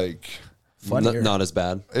 but like Funnier. Not as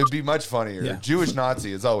bad. it would be much funnier. Yeah. Jewish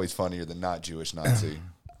Nazi is always funnier than not Jewish Nazi.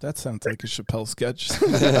 That sounds like a Chappelle sketch.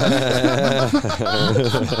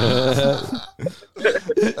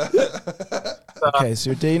 Okay, so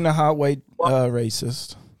you're dating a hot white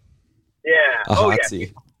racist. Yeah. A Oh, yeah.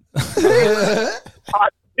 hotsy.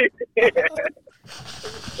 Hot.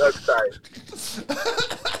 That's right.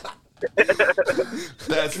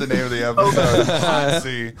 That's the name of the episode.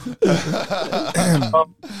 Nazi.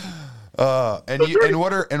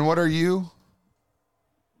 And what are you?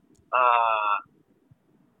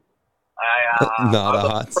 Not a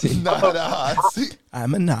hotsy. Not a Nazi.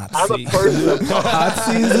 I'm a I'm Nazi. a person.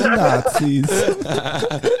 Hotsies and Nazis.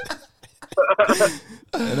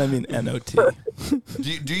 And I mean NOT.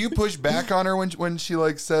 Do you push back on her when she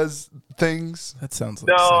like says things? That sounds like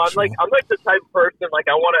No, sexual. I'm like the type of person like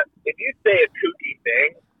I want to. If you say a kooky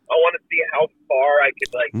thing, I want to see how far I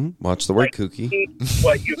could like Watch the word like, kooky. see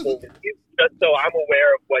what you believe, just so I'm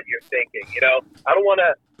aware of what you're thinking. You know, I don't want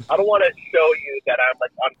to show you that I'm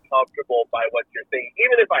like uncomfortable by what you're thinking.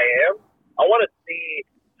 Even if I am, I want to see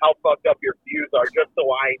how fucked up your views are, just so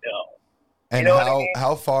I know. And You know what I mean?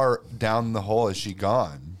 how far down the hole has she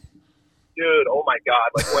gone? Dude, oh my god!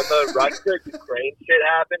 Like when the Russia-Ukraine shit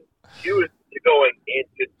happened, she was going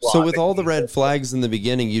into. So with all the red flags in the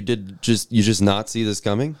beginning, you just not see this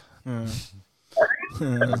coming? That's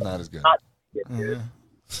not as good. Not,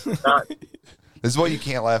 This is why you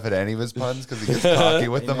can't laugh at any of his puns because he gets cocky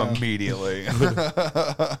with them immediately.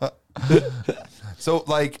 So,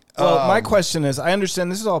 like, Well, my question is, I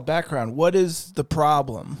understand this is all background. What is the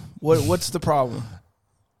problem? What's the problem?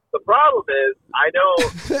 the problem is, I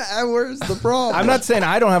know. Where's the problem? I'm not saying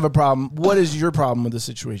I don't have a problem. What is your problem with the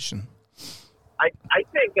situation? I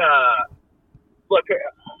think. Look,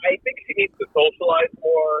 I think she needs to socialize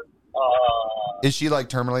more. is she like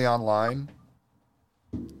terminally online?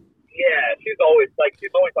 Yeah, she's always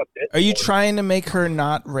on this. Are you trying to make her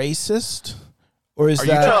not racist? Or is Are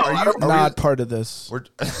you that try- are you- are not we- part of this? We're,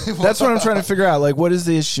 That's what I'm trying to figure out. Like, what is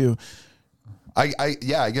the issue? I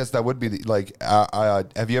guess that would be like.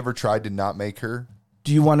 Have you ever tried to not make her?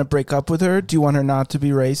 Do you want to break up with her? Do you want her not to be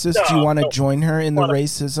racist? Do you want to No. join her in the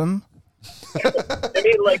racism? I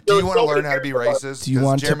mean, like, Do you there's want to so learn many how to be years ago- racist? Do you 'Cause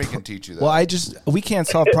want Jeremy to? can teach you that. Well, we can't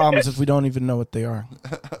solve problems if we don't even know what they are.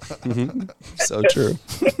 So true.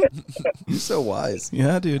 You're so wise.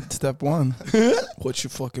 Yeah, dude. Step one. What's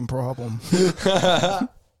your fucking problem?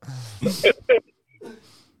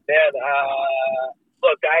 And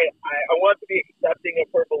look, I want to be accepting of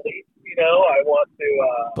her beliefs. You know, I want to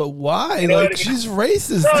But why? You know Like, what I mean? she's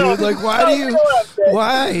racist, No, dude. Like, why no, do you you? know what I'm saying.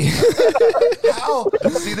 Why? How?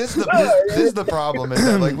 See, this is the problem. Is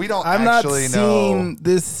that, like, we don't I'm not actually seeing know.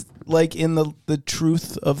 this like in the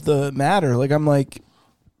truth of the matter. Like, I'm like,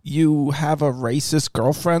 you have a racist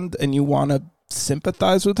girlfriend and you want to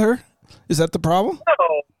sympathize with her? Is that the problem?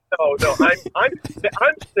 No. I'm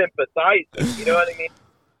sympathizing. You know what I mean?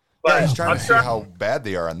 But Yeah, he's trying I'm to see how bad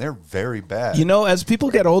they are, and they're very bad. You know, as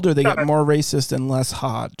people get older, they get more racist and less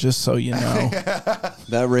hot. Just so you know.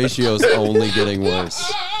 That ratio is only getting worse.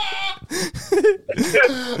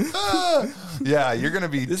 Yeah, you're gonna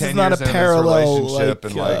be This 10 is not a years in parallel this relationship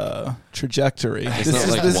and trajectory. It's This not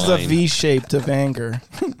is like this is a wine. V-shaped of anger.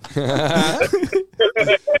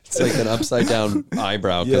 It's like an upside down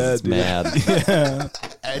eyebrow because Yeah, it's dude. mad. Yeah.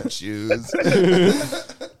 at shoes.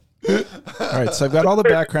 All right, so I've got all the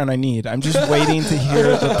background I need. I'm just waiting to hear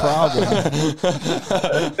the problem.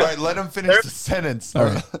 All right, let him finish the sentence. All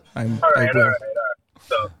right, I will.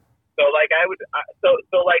 So like I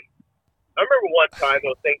like I remember one time it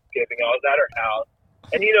was Thanksgiving. I was at her house,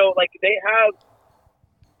 and you know, like they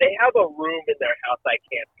have a room in their house I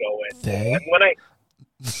can't go in. They? And when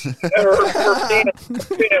her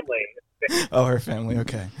family. Oh, her family.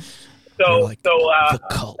 Okay. So Like so the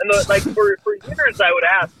cult. and like for years I would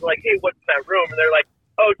ask like, hey, what's in that room? And they're like,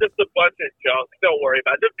 oh, just a bunch of junk. Don't worry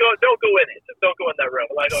about it. Don't go in it. Just don't go in that room.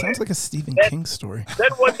 I'm like, Sounds okay. like a Stephen King story.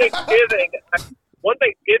 Then one Thanksgiving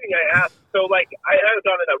I asked, so like I haven't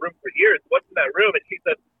gone in that room for years. What's in that room? And she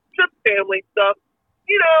said, just family stuff.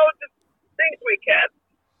 You know, just things we can.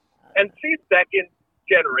 And she's second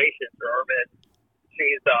generation German.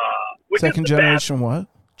 She's which Second is the bad, generation what?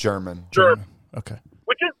 German. German, Okay.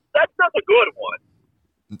 which is that's not the good one.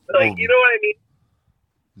 Like Oh, you know what I mean?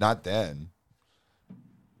 not then.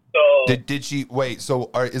 So Did she wait? So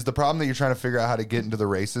is the problem that you're trying to figure out how to get into the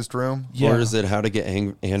racist room? Yeah. Or is it how to get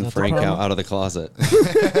Anne the Frank problem? out of the closet?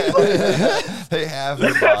 They have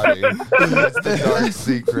her body. That's the dark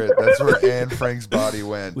secret. That's where Anne Frank's body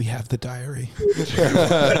went. We have the diary.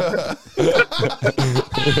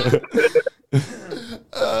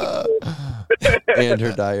 And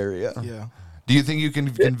her diarrhea. Yeah. Do you think you can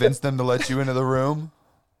convince them to let you into the room?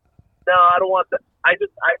 no, I don't want that. I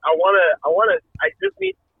just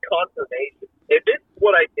need confirmation. If it's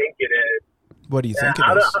what I think it is, What do you think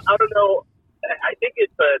I it is? don't know. I think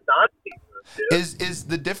it's a Nazi room, dude. Is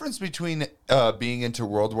the difference between being into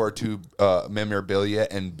World War II memorabilia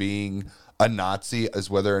and being a Nazi is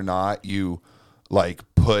whether or not you like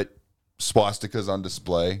put swastikas on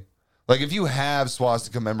display? Like if you have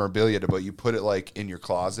swastika memorabilia, but you put it like in your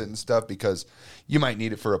closet and stuff because you might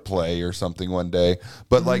need it for a play or something one day.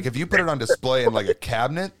 But like if you put it on display in like a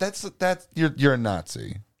cabinet, that's you're a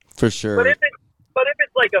Nazi. For sure. But if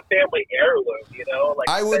it's like a family heirloom, you know, like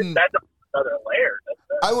I wouldn't- That's another layer.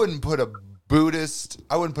 I wouldn't put a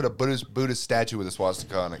Buddhist statue with a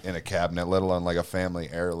swastika in a cabinet, let alone like a family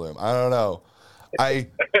heirloom. I don't know. I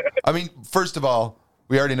mean, first of all,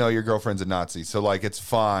 we already know your girlfriend's a Nazi, so like it's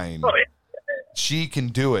fine. Oh, yeah. She can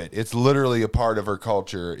do it. It's literally a part of her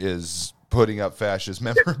culture is putting up fascist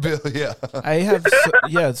memorabilia. I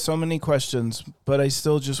have so many questions, but I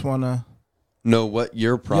still just want to. know what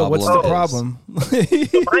your Yeah, problem what's the is. problem?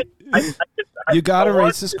 I You got a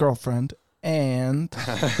want racist girlfriend, and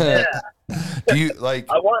Yeah. Do you like?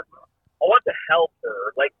 I want to help her.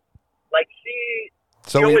 Like she.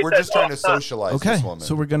 So she always we're says, just trying to "Oh, socialize okay, this woman.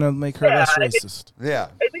 so we're gonna make her Yeah, less I think- racist. Yeah.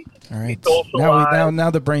 I think All right, socialize. now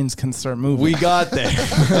the brains can start moving. We got there.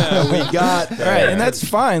 We got there. All right, and that's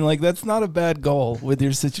fine. Like that's not a bad goal with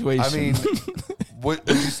your situation. I mean, would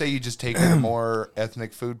you say you just take her to more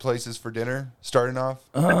ethnic food places for dinner, starting off?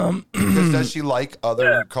 Because does she like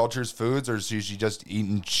other cultures' foods, or is she just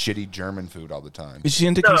eating shitty German food all the time? is she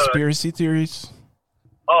into No. conspiracy theories?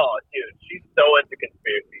 Oh, dude, she's so into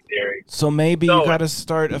conspiracy theories. So maybe No. you got to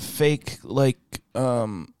start a fake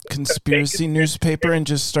conspiracy newspaper and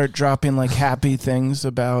just start dropping like happy things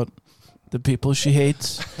about the people she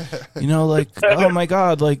hates. You know, like oh my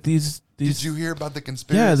god, like these. Did you hear about the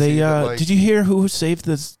conspiracy? Yeah, they. that, like, Did you hear who saved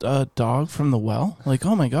this dog from the well? Like,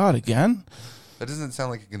 oh my god, again? That doesn't sound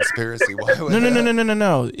like a conspiracy. Why would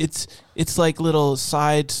No. It's like little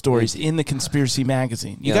side stories in the conspiracy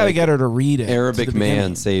magazine. You Yeah, got to like get her to read it. to Arabic the man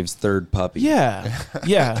beginning. saves third puppy. Yeah,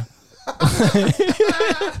 yeah,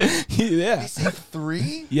 yeah,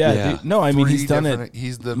 Three? yeah. Yeah. Dude. No, I mean he's done it.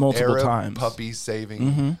 He's the multiple Arab times. puppy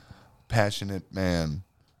saving, passionate man.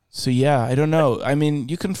 So yeah, I don't know. I mean,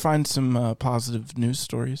 you can find some positive news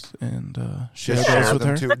stories and share Just those share with them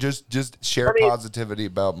her. too. Just share I mean- positivity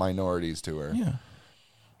about minorities to her. Yeah.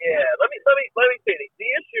 Yeah, let me say this. The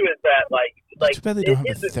issue is that like like Too bad they don't have a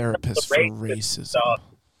isn't therapist for racist racism. stuff,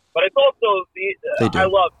 but it's also They do. I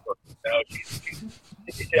love her.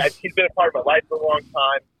 You know, she's been a part of my life for a long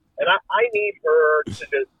time, and I need her to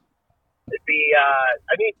just be.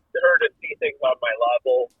 I need her to see things on my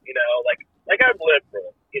level. You know, like I'm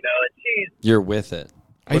liberal. You know, and she's. You're with it.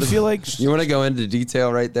 I feel like You want to go into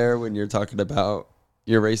detail right there when you're talking about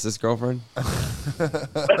your racist girlfriend?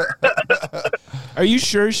 Are you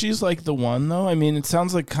sure she's like the one though? I mean, it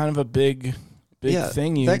sounds like kind of a big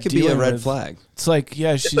thing. You that could be a dealing red with. flag. It's like,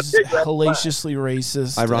 yeah, she's big red flag. hellaciously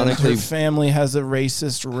racist. and Ironically- her family has a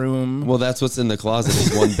racist room. Well, that's what's in the closet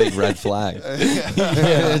is one big red flag.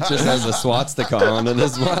 It just has a swastika on it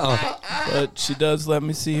as well. But she does let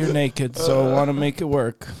me see her naked, so I want to make it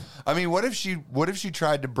work. I mean, what if she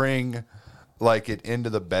tried to bring like it into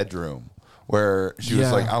the bedroom where she was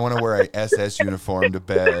Yeah. like, I want to wear a SS uniform to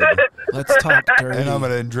bed, Let's talk dirty. and I'm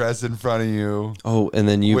gonna dress in front of you Oh, and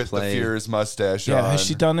then you with play. the Fears mustache Yeah, on. has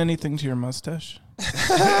she done anything to your mustache?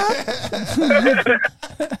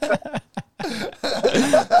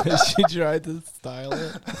 Has she tried to style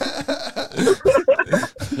it?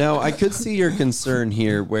 Now, I could see your concern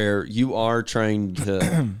here where you are trying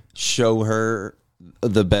to show her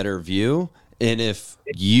the better view. And if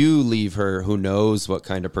you leave her, who knows what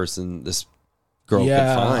kind of person this girl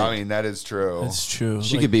Yeah. could find. I mean, that is true. That's true.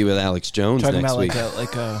 She Like, could be with Alex Jones talking next about week.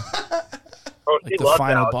 like Oh, she the loves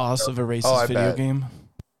final Alex. boss of a racist Oh, I video bet. game.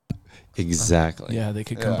 Exactly. Yeah, they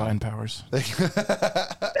could combine powers,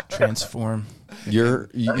 transform. You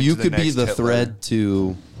the could be next the Hitler. thread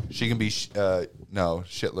to. She can be. No,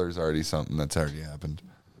 Shitler's already something that's already happened.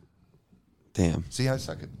 Damn. See, I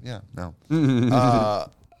suck it. Yeah, no.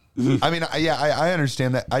 I mean, I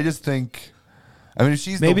understand that. I just think. I mean, if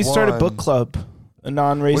she's Maybe the start a one- book club, a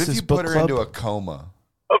non-racist What if you book put her club. into a coma?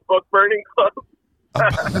 A book burning club.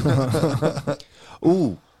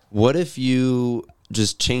 Ooh, what if you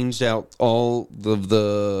just changed out all of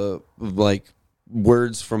the like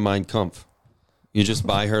words from Mein Kampf? You just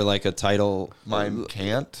buy her like a title. Mine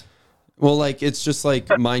can't. Well, like it's just like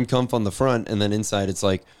Mein Kampf on the front, and then inside it's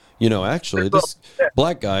like, you know, actually this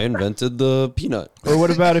black guy invented the peanut. Or what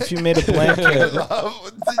about if you made a blanket?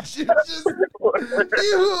 Did you just?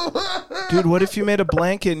 Dude, what if you made a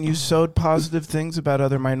blanket and you sewed positive things about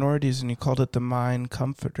other minorities and you called it the Mind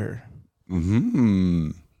Comforter?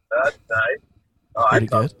 Hmm. That's nice. Oh, Pretty I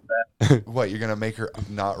thought good. that. What, you're gonna make her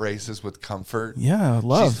not racist with comfort? Yeah,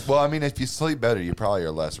 love. Well, I mean, if you sleep better, you probably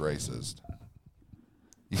are less racist.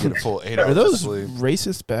 You get a full 8 hours Are of those sleep.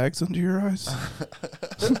 racist bags under your eyes?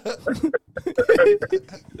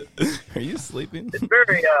 Are you sleeping? It's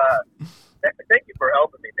very. Thank you for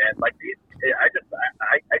helping me, man. Like these, I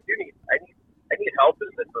need help in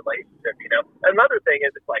this relationship. You know. Another thing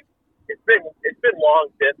is, it's like it's been long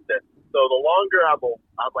distance. So the longer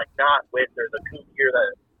I'm like not with her, the kookier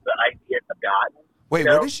the ideas have gotten. Wait, you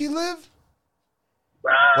know? where does she live?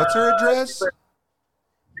 What's her address? She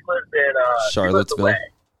lives in Charlottesville.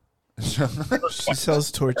 She lives She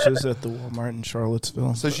sells torches at the Walmart in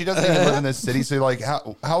Charlottesville. So she doesn't even live in this city. So like,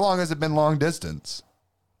 how long has it been long distance?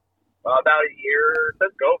 about a year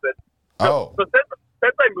since COVID. Oh, So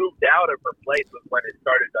since I moved out of her place was when it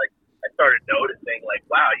started. Like I started noticing, like,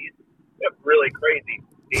 wow, you have really crazy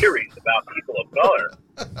theories about people of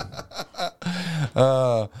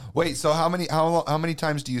color. wait. So how many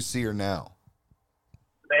times do you see her now?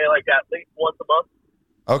 Maybe like at least once a month.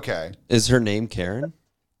 Okay. Is her name Karen?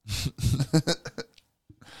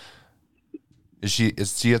 Is she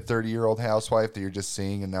a 30-year-old housewife that you're just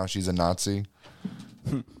seeing and now she's a Nazi?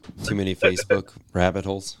 Too many Facebook rabbit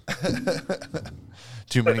holes.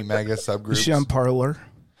 Too many mega Is subgroups. she on Parlor?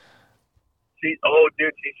 She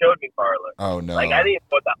showed me Parlor. Oh no! Like I didn't even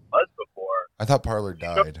know what that was before. I thought Parlor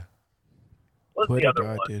died. What's What the a other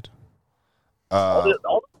guy, one? dude.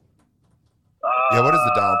 All Yeah, what is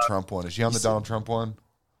the Donald Trump one? Is she on the Donald Trump one?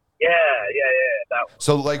 Yeah, that one.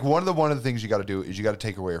 So like one of the things you got to do is you got to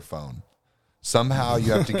take away her phone. Somehow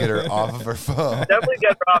you have to get her off of her phone. Definitely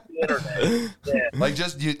get her off the internet.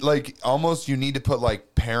 Yeah. Like almost you need to put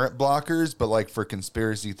like parent blockers, but like for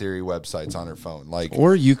conspiracy theory websites on her phone. Like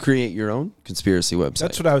Or you create your own conspiracy website.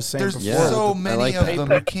 That's what I was saying there's before. so I many like of that.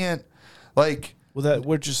 them. You can't like Well, that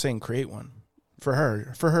we're just saying create one for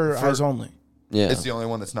her eyes only. Yeah. it's the only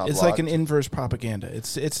one that's not. It's blocked. like an inverse propaganda.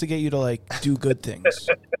 It's to get you to like do good things.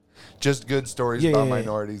 Just good stories Yeah, about yeah, yeah.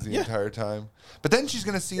 minorities the Yeah. entire time. But then she's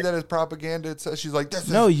gonna see that as propaganda. It says she's like, this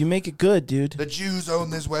No, is, you make it good, dude. the Jews own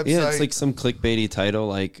this website. Yeah, it's like some clickbaity title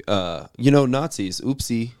like, Nazis,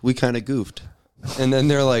 oopsie, we kind of goofed. And then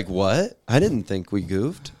they're like, what? I didn't think we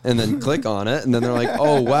goofed. And then click on it, and then they're like,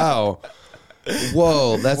 oh, wow.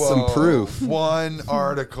 Whoa, that's some Whoa. proof. One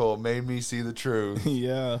article made me see the truth.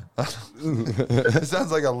 Yeah. It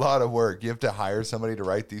sounds like a lot of work. You have to hire somebody to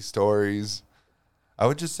write these stories. I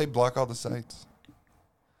would just say block all the sites.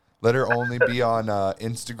 Let her only be on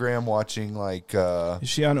Instagram watching like Is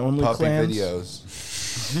she on puppy OnlyFans?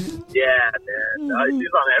 videos. Yeah, man. She's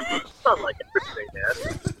on like everything,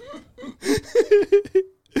 man.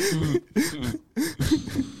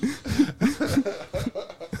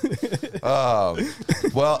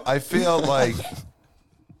 Well, I feel like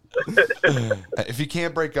if you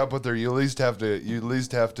can't break up with her, you at least have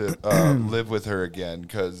to live with her again,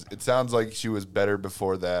 because it sounds like she was better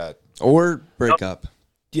before that. Or break up.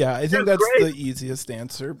 Yeah, I think That's that's great. the easiest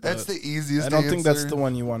answer. But That's the easiest. I don't think that's answer. the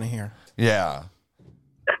one you want to hear. Yeah.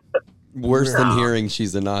 Worse than hearing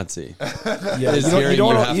she's a Nazi. Yeah, Is you don't, hearing you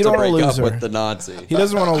don't, have you to don't want break to up lose her. with the Nazi. He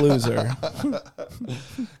doesn't want to lose her.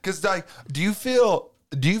 Because like, do you feel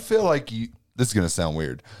like you? This is gonna sound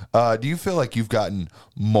weird. Do you feel like you've gotten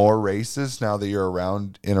more racist now that you're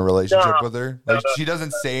around in a relationship No. with her? Like she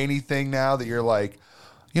doesn't say anything now that you're like,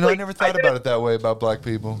 I never thought about it that way about black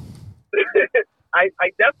people. I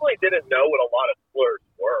definitely didn't know what a lot of slurs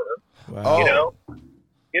were. Wow. Oh.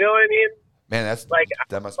 You know what I mean? Man, that's Like,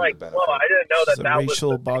 that must like, be the well, I didn't know It's that a that racial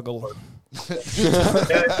was the boggle.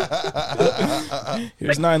 benefit.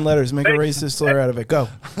 Here's 9 letters. Make a racist slur out of it. Go.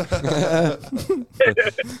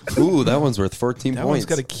 Ooh, that one's worth 14 That points. one's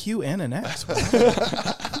got a Q and an X.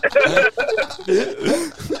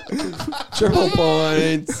 Triple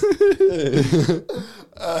points.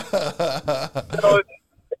 So,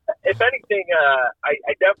 if anything,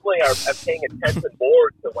 I definitely am paying attention more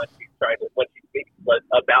to when she speaks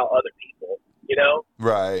about other people. You know,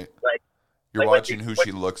 Right. like, You're like when watching she- who when-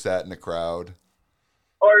 she looks at in the crowd.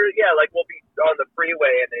 or yeah, like we'll be on the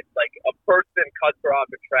freeway and it's like a person cuts her off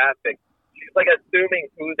in traffic. She's like assuming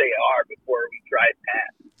who they are before we drive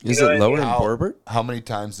past. Is know it what I lower mean? in How- Borbert? How many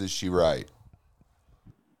times is she right?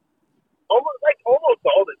 Almost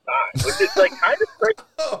all the time, which is like kind of crazy.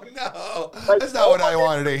 Oh no, Like, that's not what I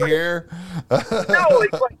wanted to hear. No,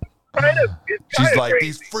 it's like kind of. It's She's kind of like, crazy.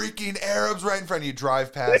 these freaking Arabs right in front of you.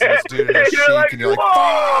 Drive past this dude in a You're chic, like, and you're like,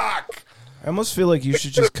 "Whoa!" fuck. I almost feel like you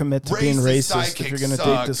should just commit to being Racist racist if sidekicks you're going to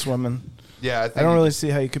suck. date this woman. Yeah, I think I don't really see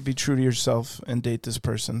how you could be true to yourself and date this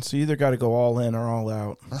person. So you either got to go all in or all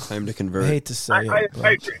out. Time to I convert. hate to say I it. agree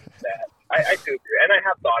But with that. I do agree, and I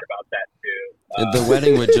have thought about that too. The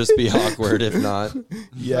wedding would just be awkward if not.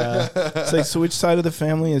 yeah. It's like, so which side of the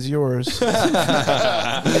family is yours? They're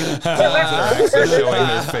actually showing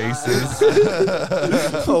their faces.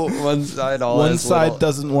 Oh, one side all One has side little-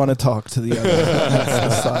 doesn't want to talk to the other.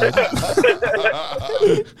 That's the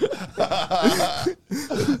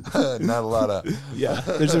side. Not a lot of. Yeah.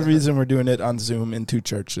 There's a reason we're doing it on Zoom in 2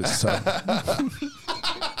 churches. So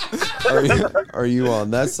Are you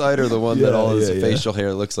on that side or the one that Yeah, all his yeah. facial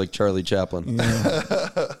hair looks like Charlie Chaplin? yeah.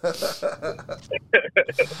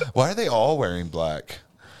 Why are they all wearing black?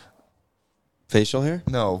 Facial hair?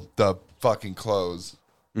 No, the fucking clothes.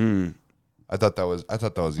 Mm. I thought that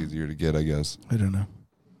was easier to get. I guess. I don't know.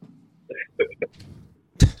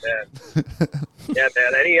 Yeah,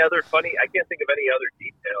 man. Any other funny? I can't think of any other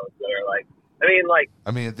details that are like.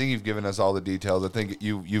 I think you've given us all the details. I think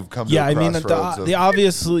you've come to Yeah, a I mean, crossroads of- the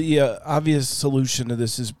obvious solution to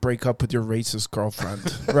this is break up with your racist girlfriend,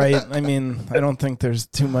 right? I mean, I don't think there's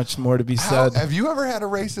too much more to be said. Have you ever had a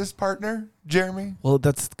racist partner, Jeremy? Well,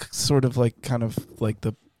 that's sort of like kind of like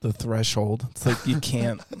the threshold. It's like you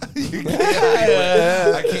can't.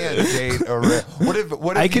 I can't date a what if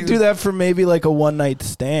I could do that for maybe like a one night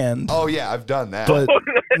stand, Oh yeah, I've done that. but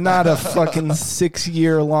not a fucking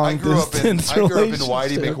 6-year long I grew up in distance Whitey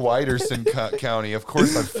relationship. McWhiterson County. Of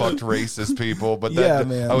course, I fucked racist people, but Yeah,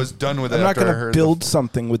 man. I was done with it I'm not after I going to heard build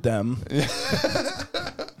something with them.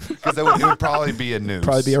 because it would probably be a noose.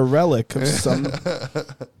 Probably be a relic of some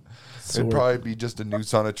It'd sort. probably be just a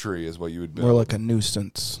noose on a tree, is what you would build. More like a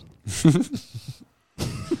nuisance.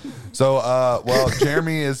 So, well,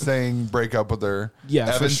 Jeremy is saying break up with her. Yeah,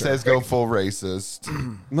 for Evan sure. says go full racist.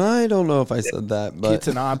 I don't know if I said that, but It's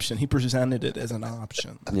an option. He presented it as an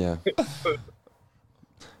option. yeah. all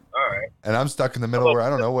right. And I'm stuck in the middle where I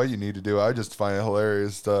don't know what you need to do. I just find it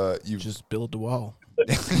hilarious. You Just build the wall.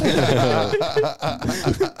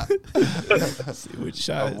 See which a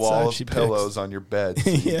side wall of she picks. pillows on your bed so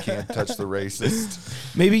you Yeah. can't touch the racist.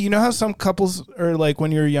 Maybe you know how some couples are like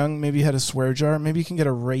when you're young, maybe you had a swear jar. Maybe you can get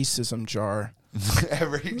a racism jar.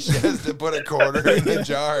 She has to put a quarter in the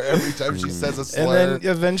jar every time she says a And slur. then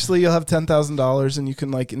eventually you'll have $10,000 and you can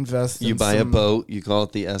like invest You in buy a some- boat, you call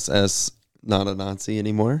it the SS not a Nazi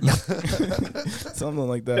anymore. Something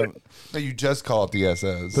like that. No, you just call it the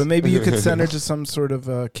SS. But maybe you could send her to some sort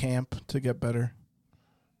of camp to get better.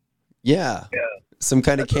 Yeah. Some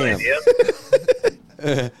kind of camp.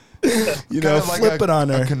 Yeah. You know, flip it on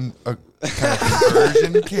her. A kind of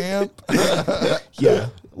conversion camp. Yeah,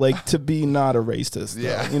 like to be not a racist. Though.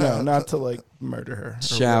 Yeah. You know, not to like murder her. or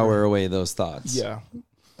Shower away those thoughts. whatever.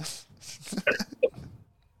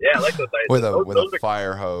 Yeah, I like those ideas. with Those a are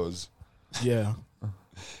fire hose. Yeah. Yeah.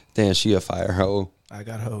 Damn, she a fire hoe. I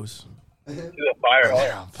got hose. to the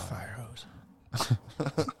fire. Fire hose.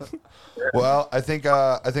 Well, I think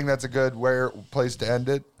that's a good place to end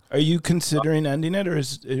it. Are you considering ending it, or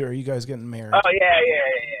are you guys getting married? Oh yeah.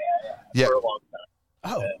 Yeah. For a long time.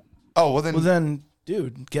 Oh, Oh well, then,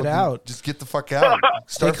 dude, get out. Just get the fuck out.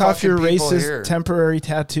 Start Take off your fucking people racist here. temporary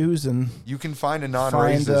tattoos and You can find a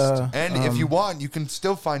non-racist, Find, and if you want, you can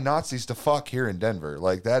still find Nazis to fuck here in Denver.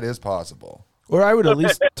 Like that is possible. or I would at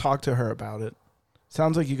least talk to her about it.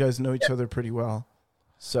 Sounds like you guys know each other pretty well.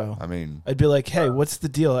 So I mean, I'd be like, hey, what's the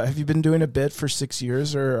deal? Have you been doing a bit for 6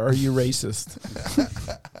 years, or are you racist?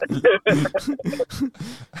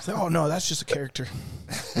 So, oh, no, that's just a character.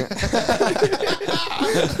 I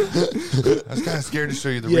was kind of scared to show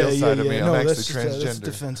you the real side of me. No, I'm that's actually just that's a transgender.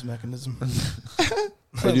 defense mechanism.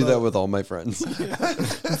 I do that with all my friends.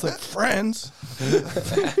 It's like, friends.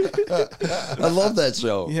 I love that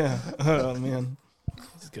show. Yeah. Oh, man.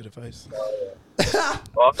 That's good advice.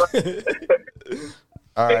 Well,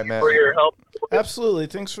 All right, thank you man. for your help. Absolutely.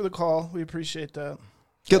 Thanks for the call. We appreciate that.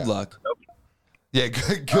 Good luck. Yeah,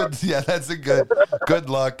 good. Yeah, that's a good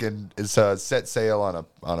luck, and it's set sail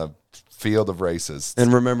on a field of racists.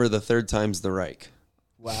 And remember, the third time's the Reich.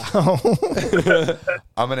 Wow.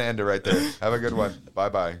 I'm gonna end it right there. Have a good one. Bye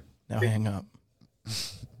bye. Now hang up.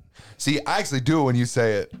 See, I actually do it when you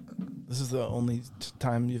say it. This is the only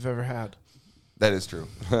time you've ever had. That is true.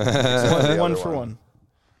 Except the One other for one.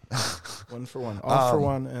 One for one. All for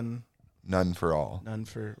one and None for all. none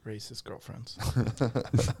for racist girlfriends.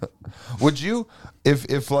 Would you,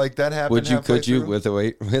 if like that happened? Would you? halfway Could you through? with a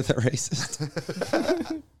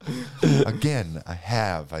racist? Again, I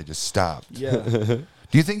have. I just stopped. Yeah. Do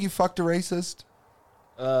you think you fucked a racist?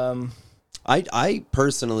 I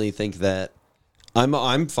personally think that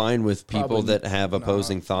I'm fine with people Probably that have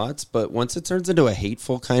opposing thoughts, but once it turns into a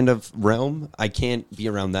hateful kind of realm, I can't be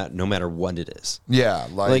around that no matter what it is. Yeah,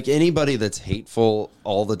 Like anybody that's hateful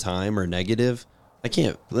all the time or negative, I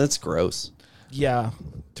can't. That's gross. Yeah.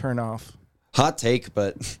 Turn off. Hot take,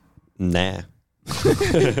 but nah.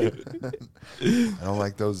 I don't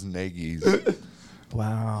like those naggies.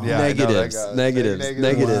 Wow. Yeah, I know that Negatives, guy. negatives, Negatives.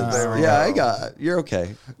 negatives. There we Yeah, go. I got. You're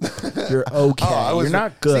okay. You're okay. I was- You're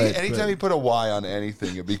not good. See, anytime you put a Y on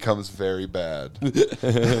anything, it becomes very bad.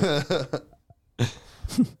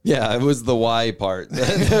 Yeah, it was the Y part.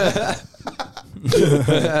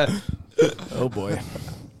 Oh boy.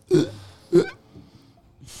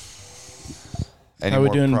 Any How we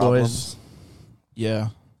more doing, problems? boys? Yeah.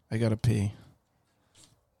 I gotta pee.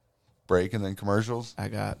 Break and then commercials. I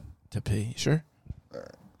got to pee. Sure.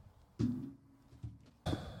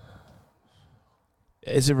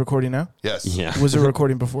 Is it recording now? Yes. Yeah, Was it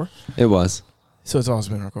recording before? it was. So it's always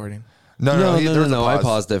been recording. No. No, there's a I pause.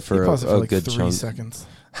 paused it You for paused it for a like good 3 chunk. seconds.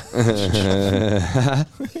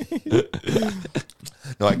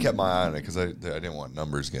 No, I kept my eye on it because I didn't want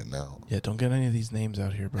numbers getting out. Yeah, don't get any of these names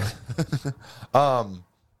out here, bro.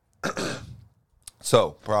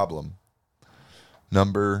 So, problem.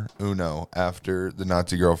 Number uno after the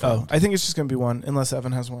Nazi Oh, girlfriend. I think it's just gonna be one, unless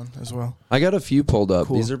Evan has one as well. I got a few pulled up.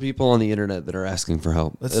 Cool. These are people on the internet that are asking for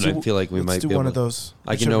help. Let's and do, I feel like we let's might do be one able of to- those.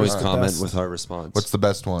 I can Whichever always is the comment best. with our response. What's the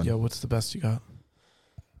best one? Yeah, what's the best you got?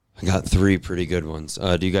 I got 3 pretty good ones.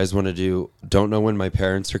 Do you guys want to do don't know when my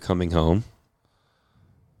parents are coming home?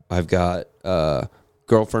 I've got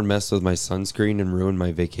girlfriend messed with my sunscreen and ruined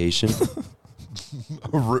my vacation.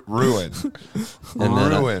 Ruin. And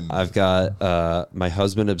then Ruin. I've got my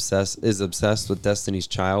husband is obsessed with Destiny's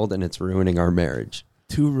Child and it's ruining our marriage.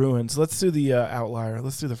 2 ruins. Let's do the outlier.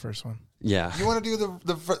 Let's do the first one. Yeah. You want to do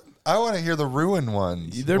I want to hear the ruin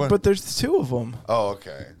ones. But there's 2 of them. Oh,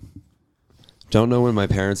 okay. Don't know when my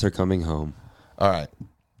parents are coming home. All right.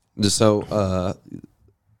 So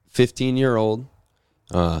 15-year-old,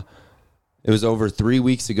 it was over 3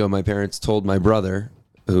 weeks ago my parents told my brother,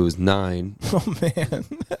 who's 9, Oh man.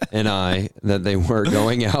 and I that they were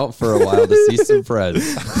going out for a while to see some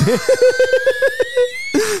friends.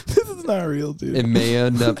 This is not real, dude. It may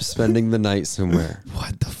end up spending the night somewhere.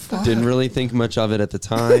 What the fuck? Didn't really think much of it at the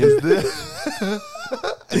time,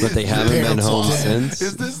 but they haven't been home Is since.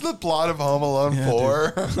 this the plot of Home Alone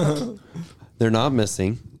 4? They're not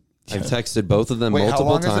missing. I've texted both of them Wait, how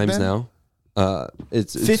multiple long has it times been? now.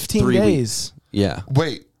 It's 15 3 days. weeks. Yeah.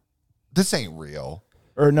 Wait, this ain't real.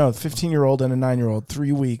 Or no, 15-year-old and a 9-year-old,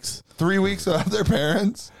 3 weeks. 3 weeks without their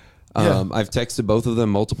parents? Yeah. I've texted both of them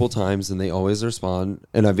multiple times and they always respond.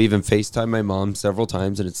 And I've even FaceTimed my mom several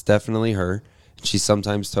times and it's definitely her. She's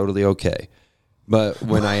sometimes totally okay. But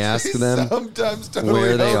when I ask them sometimes totally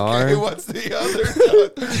where they okay, are, what's the other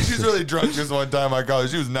time? She's really drunk just one time I called her.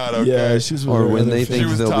 She was not okay. Yeah, she's or when they She think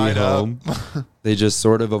was they'll be tied up. home, they just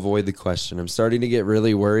sort of avoid the question. I'm starting to get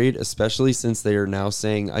really worried, especially since they are now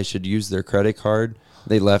saying I should use their credit card.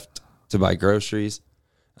 They left to buy groceries,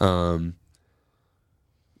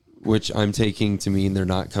 which I'm taking to mean they're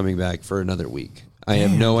not coming back for another week. I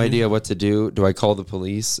have no idea what to do. Do I call the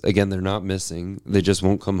police? Again, they're not missing. They just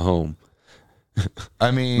won't come home.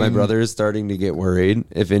 I mean, My brother is starting to get worried.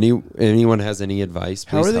 If anyone has any advice,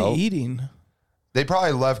 please How are they help. eating? they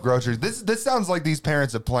probably left groceries. This sounds like these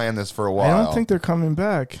parents have planned this for a while. I don't think they're coming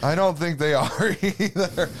back. I don't think they are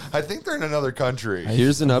either. I think they're in another country.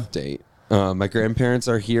 Here's an update. My grandparents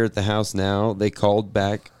are here at the house now. They called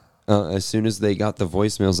back as soon as they got the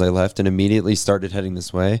voicemails I left and immediately started heading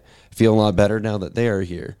this way. I feel a lot better now that they are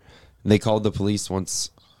here. They called the police once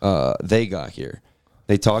they got here.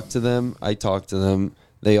 They talked to them. I talked to them.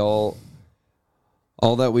 They all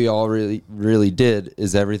that we all really did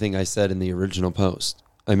is everything I said in the original post.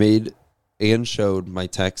 I made and showed my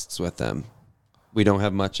texts with them. We don't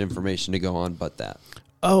have much information to go on but that.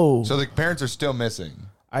 Oh, So the parents are still missing.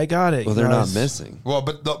 I got it. Well, they're not guys. missing. Well,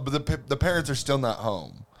 but the parents are still not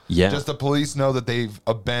home. Yeah. Just the police know that they've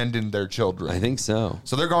abandoned their children. I think so.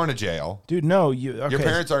 So they're going to jail. Dude, no. Okay. Your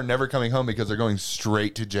parents are never coming home because they're going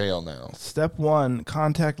straight to jail now. Step 1,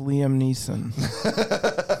 contact Liam Neeson.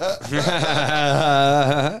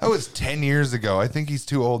 That was 10 years ago. I think he's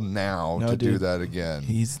too old now No, to do dude. that again.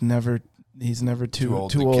 He's never too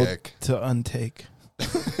old too to old kick. to untake.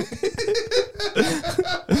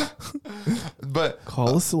 But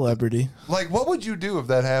Call a celebrity. like, what would you do if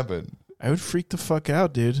that happened? I would freak the fuck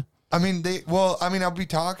out, dude. I mean, I'll be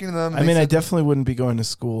talking to them. I mean, I definitely wouldn't be going to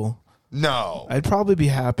school. no. I'd probably be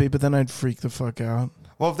happy, but then I'd freak the fuck out.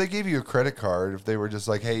 Well, if they gave you a credit card, if they were just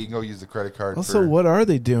like, hey, you can go use the credit card. Also, what are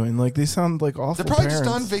they doing? Like, they sound like awful They're probably parents.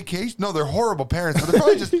 just on vacation. No, they're horrible parents. But they're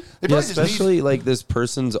probably just. They Yeah, probably just need. especially like this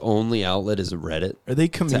person's only outlet is Reddit. Are they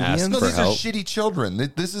ask comedians? No, for these help. are shitty children.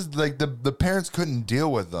 This is like the parents couldn't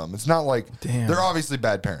deal with them. It's not like Damn. they're obviously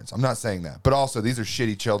bad parents. I'm not saying that, but also these are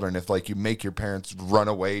shitty children. If like you make your parents run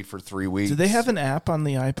away for 3 weeks, Do they have an app on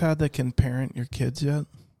the iPad that can parent your kids yet?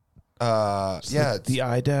 yeah, the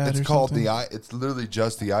iDad. It's or called something? It's literally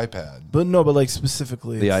just the iPad. But no, but like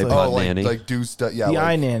specifically The it's iPod. like, Oh, like Nanny. like do stuff. Yeah, the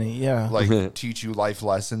like, iNanny. Yeah, like teach you life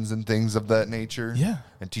lessons and things of that nature. yeah,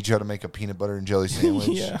 and teach you how to make a peanut butter and jelly sandwich.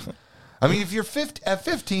 yeah. I mean, if you're at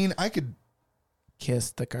 15, I could.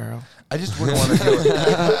 Kiss the girl. I just wouldn't want to deal with.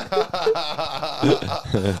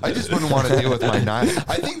 I just wouldn't want to deal with my 9.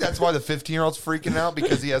 I think that's why the 15-year-old's freaking out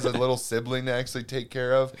because he has a little sibling to actually take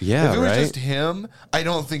care of. Yeah, if it was right? just him, I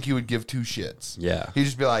don't think he would give 2 shits. Yeah. He'd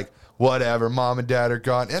just be like, whatever, mom and dad are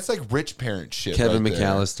gone. That's like rich parent shit. Kevin right there.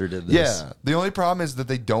 McAllister did this. Yeah. The only problem is that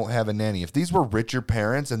they don't have a nanny. If these were richer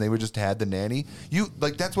parents and they would just had the nanny,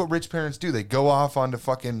 that's what rich parents do. They go off onto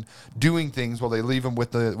fucking doing things while they leave them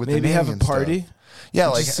with the Maybe nanny have a and stuff. party. Yeah,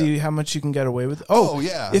 Like like see how much you can get away with. Oh,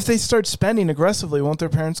 yeah. If they start spending aggressively, won't their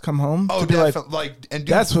parents come home? oh, to be like, definitely. And do,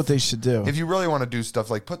 that's what they should do. if you really want to do stuff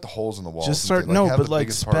like put the holes in the walls. Just and start do, like, have but the like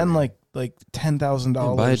biggest spend party. like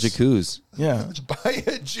 $10,000. Buy a jacuzzi. Yeah, buy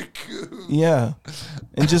a jacuzzi. yeah,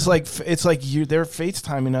 and just like it's like they're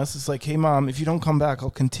FaceTiming us. It's like, hey mom, if you don't come back, I'll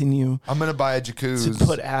continue I'm gonna buy a to jacuzzi.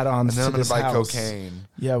 put add-ons and then to I'm gonna this buy house. cocaine.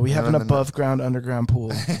 Yeah, we have an No, no, no. above ground, underground pool.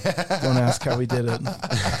 Don't ask how we did it.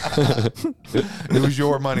 It was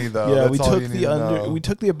your money though. Yeah, That's we all took you need the to know. we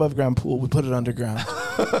took the above ground pool. We put it underground.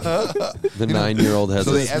 The 9-year-old has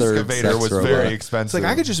So the his third excavator sex was robot. very It's expensive. like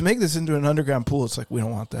I could just make this into an underground pool. It's like we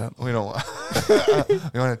don't want that. We don't.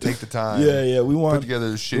 We want to take the time. Yeah, we Put want together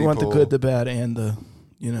a shitty we want pool. the good, the bad, and the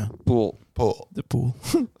Pool. Pool. the pool.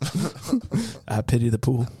 I pity the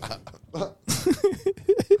pool.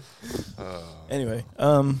 Anyway,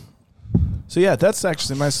 so yeah, that's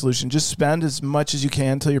actually my solution. Just spend as much as you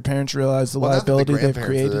can until your parents realize the Well, that's what the liability they've grandparents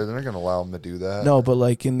created. do. They're not going to allow them to do that. No, but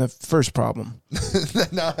like in the first problem.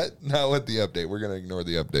 not with the update. We're going to ignore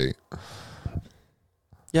the update.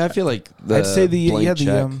 Yeah, I feel like I'd say the blank check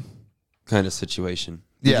check. kind of situation.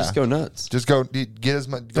 You Yeah. just go nuts. Just go get as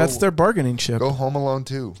much. That's their bargaining chip. Go Home Alone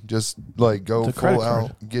too. Just like go The full credit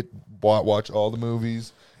out. card. Watch all the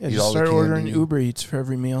movies. Yeah, eat just all the start ordering candy. Uber Eats for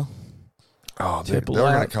every meal. Oh, they're Tip a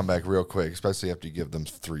going to lot. come back real quick, especially after you give them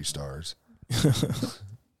 3 stars.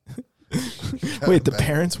 Wait, the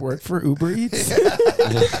parents work for Uber Eats?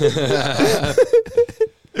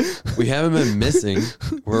 We haven't been missing.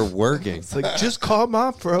 We're working. It's like, just call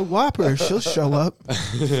mom for a Whopper. She'll show up.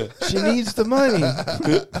 She needs the money.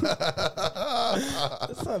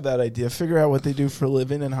 That's not a bad idea. Figure out what they do for a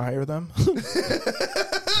living and hire them.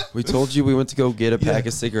 We told you we went to go get a pack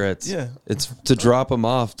of cigarettes. Yeah. It's to drop them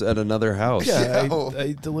off at another house. Yeah,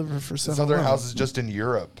 I deliver for This 7 other Eleven. house is just in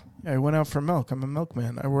Europe. Yeah, I went out for milk. I'm a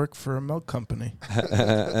milkman. I work for a milk company.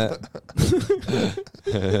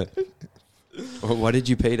 Why did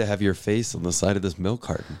you pay to have your face on the side of this milk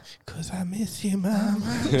carton? Because I miss you, Mom.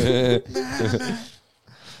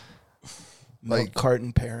 Milk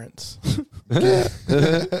carton parents. I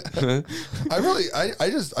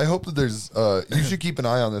hope that there's you should keep an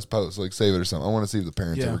eye on this post, like save it or something. I want to see if the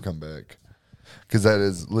parents ever come back, because that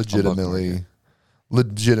is legitimately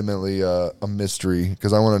a mystery,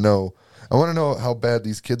 because I want to know how bad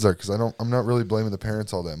these kids are, because I'm not really blaming the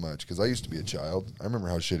parents all that much, because I used to be a child. I remember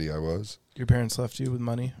how shitty I was. Your parents left you with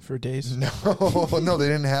money for days? No, they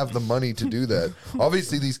didn't have the money to do that.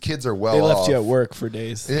 Obviously, these kids are well They off. left you at work for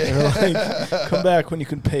days. Yeah. They were like, come back when you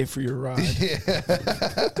can pay for your ride.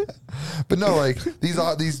 But no, like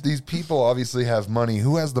these people obviously have money.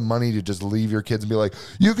 Who has the money to just leave your kids and be like,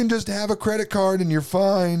 you can just have a credit card and you're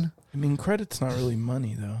fine? I mean, credit's not really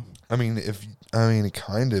money, though. I mean, it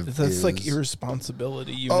kind of That's is. like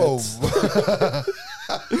irresponsibility units. Oh.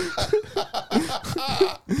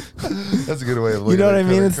 That's a good way of looking You know at what a I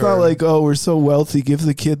mean? credit It's not card. like, oh, we're so wealthy, give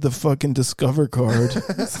the kid the fucking Discover card.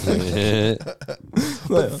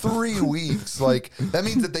 But 3 weeks, like, that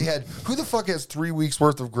means that they had, who the fuck has 3 weeks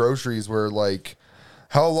worth of groceries where, like,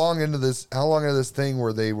 how long into this thing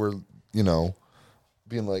where they were, you know,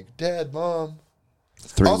 being like, Dad, Mom.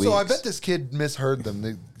 3 Also, weeks. I bet this kid misheard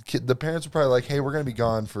them. The parents were probably like, hey, we're going to be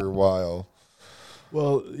gone for a while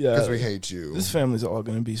Well, yeah. because we hate you. This family's all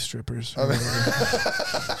going to be strippers.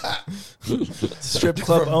 Strip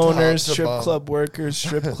club From owners, top to strip bottom. club workers,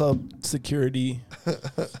 strip club security,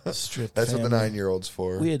 strip That's what the family. 9-year-old's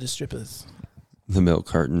for. We had the strippers. The milk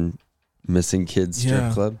carton missing kids strip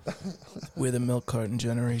Yeah. club. We're the milk carton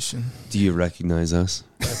generation. Do you recognize us?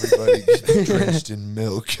 Everybody gets drenched in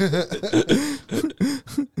milk.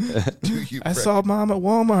 Do you I saw Mom at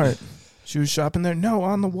Walmart. She was shopping there. No,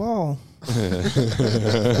 on the wall.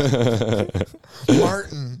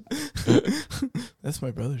 Martin. That's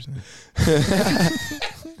my brother's name.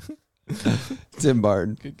 Tim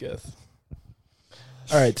Barton. Good guess.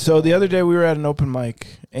 All right. So the other day we were at an open mic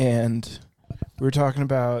and we were talking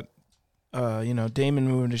about, Damon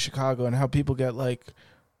moving to Chicago and how people get like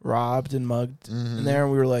robbed and mugged in there.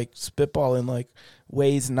 And we were like spitballing like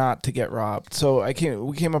ways not to get robbed. So we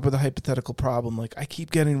came up with a hypothetical problem. Like, I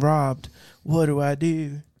keep getting robbed. What do I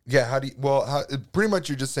do? Yeah, pretty much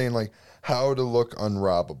you're just saying, like, how to look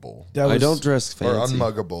unrobbable I don't dress or fancy.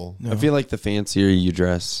 unmuggable. No. I feel like the fancier you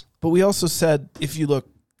dress. But we also said if you look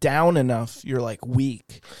down enough, you're like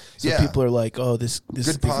weak. So Yeah. people are like, oh, this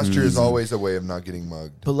Good posture is always a way of not getting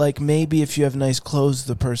mugged. But like maybe if you have nice clothes,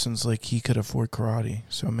 the person's like, he could afford karate.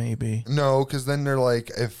 So maybe. No, because then they're like,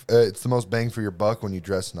 if it's the most bang for your buck when you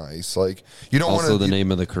dress nice. Like, you don't want Also, to. the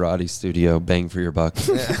name of the karate studio, Bang for Your Buck.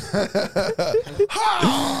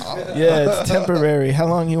 Yeah, it's temporary. How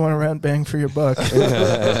long you want to round bang for your buck? That's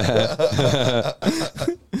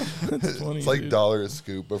funny, It's like dude. $1 a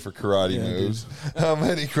scoop, but for karate Yeah, moves. How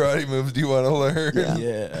many karate moves do you want to learn?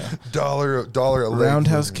 Yeah. Dollar a leg.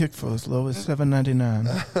 Roundhouse kick for as low as $7.99.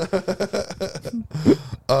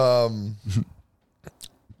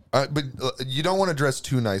 But you don't want to dress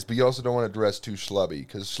too nice, but you also don't want to dress too schlubby,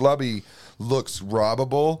 because schlubby looks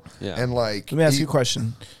robbable. Yeah. And like, Let me ask you a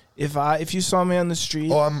question. If you saw me on the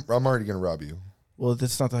street, Oh, I'm already gonna rob you. well,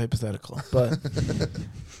 that's not the hypothetical, but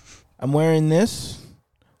I'm wearing this,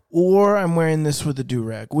 or I'm wearing this with a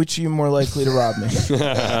do-rag. Which are you more likely to rob me?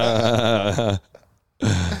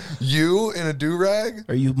 You in a do rag?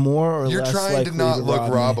 Are you more or You're less trying likely to not look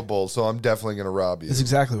rob me? robbable, so I'm definitely gonna rob you. That's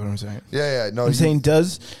exactly what I'm saying. Yeah. No, I'm saying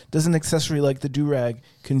does an accessory like the do-rag on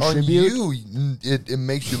contribute? you, it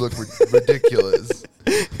makes you look ridiculous.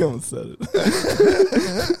 You almost said it.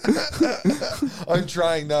 I'm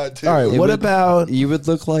trying not to. All right, what about You would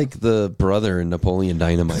look like the brother in Napoleon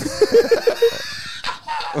Dynamite.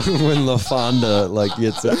 When LaFonda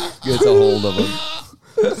gets a hold of him.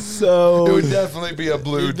 so? It would definitely be a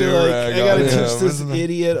blue You'd be do like, rag. I gotta teach this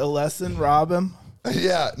idiot a lesson. Rob him.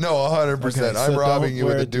 Yeah, no, 100%. Okay, I'm so robbing don't you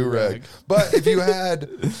with wear a a do-rag. do-rag. But if you had,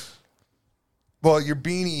 well, your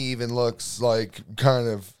beanie even looks like kind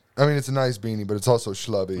of I mean, it's a nice beanie, but it's also We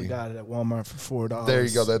schlubby. got it at Walmart for $4. There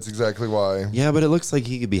you go. That's exactly why. Yeah, but it looks like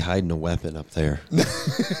he could be hiding a weapon up there.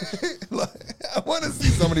 I want to see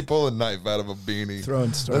somebody pull a knife out of a beanie.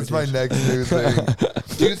 Throwing Star That's my Dish. next new thing.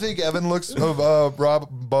 Do you think Evan looks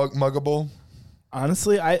muggable?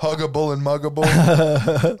 Honestly, Huggable and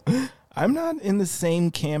muggable? I'm not in the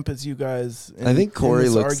same camp as you guys. I think Corey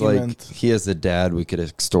looks argument. like he has a dad we could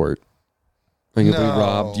extort. Like if we No.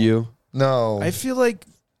 robbed you. No. I feel like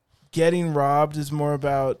getting robbed is more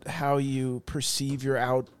about how you perceive your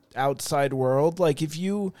outside world. Like if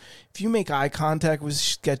you make eye contact with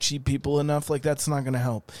sketchy people enough, like that's not going to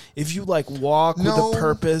help. If you like walk No. with a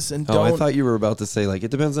purpose and Oh, I don't thought you were about to say, like,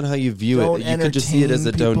 it depends on how you view Don't it. You could just see it as a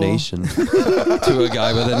entertain people. donation to a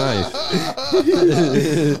guy with a knife.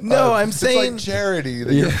 No, I'm it's saying like charity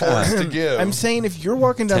that you're Yeah. forced to give. I'm saying if you're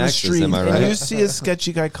walking down Taxes, the street am I and right? you see a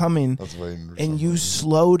sketchy guy coming That's waiting for and you something.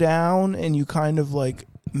 slow down and you kind of like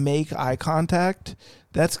make eye contact,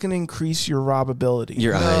 that's going to increase your robbability.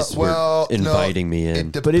 Your eyes well, were inviting me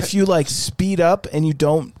in. It But if you like speed up and you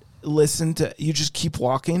don't listen to, you just keep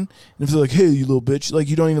walking, and if they're like, "Hey, you little bitch," like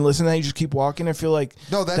you don't even listen to that, you just keep walking. I feel like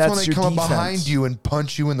No, that's when they your come up defense. behind you and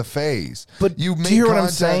punch you in the face. But you do make you hear what I'm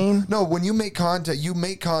contact- saying? No, when you make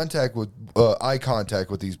contact with eye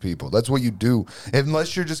contact with these people. That's what you do.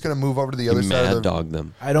 Unless you're just gonna move over to the other You side mad of the dog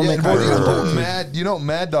them. I don't Yeah, make well, eye you don't contact. mad. You don't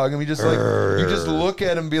mad dog him. You just look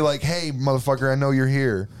at him and be like, "Hey, motherfucker, I know you're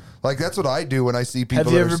here." Like that's what I do when I see people.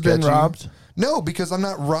 Have you that are ever been sketchy. robbed? No, because I'm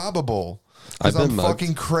not robbable. I've Because been I'm mugged.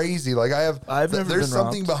 fucking crazy. Like I've never there's been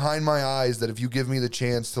something robbed. behind my eyes that if you give me the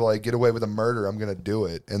chance to like get away with a murder, I'm gonna do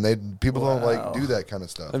it. And people don't like do that kind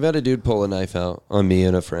of stuff. I've had a dude pull a knife out on me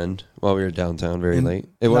and a friend while we were downtown very late.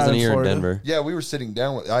 It not wasn't in here Florida? in Denver. Yeah, we were sitting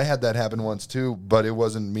down. I had that happen once too, but it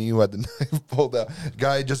wasn't me who had the knife pulled out.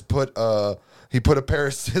 Guy just put a pair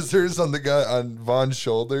of scissors on the guy on Vaughn's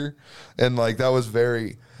shoulder, and like that was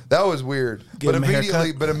weird. Give him a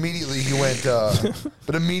haircut? But immediately he went.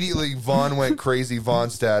 But immediately Vaughn went crazy Vaughn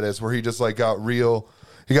status, where he just like got real.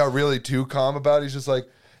 He got really too calm about it. He's just like,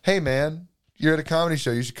 "Hey man, you're at a comedy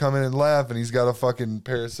show. You should come in and laugh." And he's got a fucking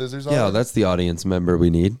pair of scissors on. Yeah, him. that's the audience member we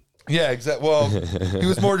need. Yeah, exactly. Well, he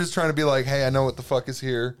was more just trying to be like, "Hey, I know what the fuck is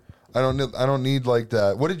here. I don't need like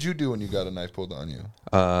that." What did you do when you got a knife pulled on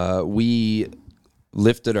you? We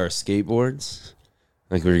lifted our skateboards.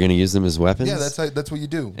 Like we were going to use them as weapons. Yeah, that's what you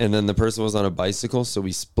do. And then the person was on a bicycle, so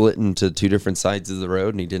we split into two different sides of the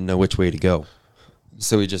road, and he didn't know which way to go.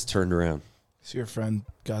 So he just turned around. So your friend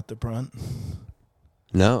got the brunt.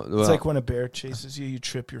 No. It's like when a bear chases you, you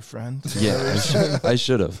trip your friend. Yeah, I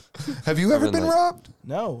should have. Have you ever I've been been like- robbed?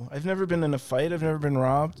 No, I've never been in a fight. I've never been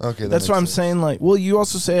robbed. Okay, that that's why makes I'm sense. saying. Like, well, you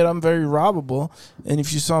also say it. I'm very robbable, and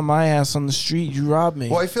if you saw my ass on the street, you rob me.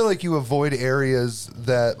 Well, I feel like you avoid areas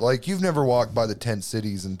that, like, you've never walked by the tent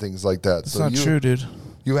cities and things like that. That's not true, dude.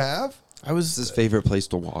 You have? I It's his was, favorite place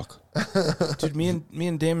to walk. dude. Me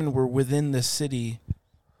and Damon were within the city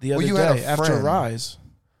the other you had a day after friend. Rise.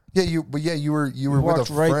 Yeah, you were We with walked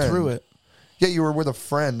a right friend. through it. Yeah, you were with a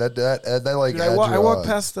friend. That like. Dude, had I your, walk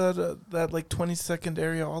past that like 20-second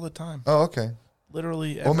area all the time. Oh, okay.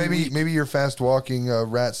 Literally. Well, every week. maybe your fast walking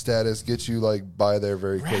rat status gets you like by there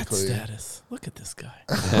very Rat quickly. status. Look at this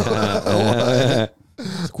guy.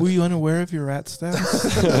 Were you unaware of your rat status?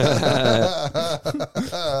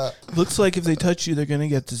 Looks like if they touch you, they're gonna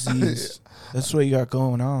get disease. That's what you got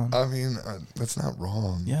going on. I mean, that's not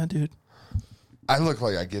wrong. Yeah, dude. I look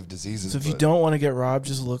like I give diseases. So if you but don't want to get robbed,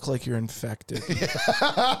 just look like you're infected.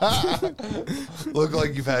 look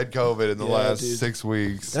like you've had COVID in the Yeah, last dude. 6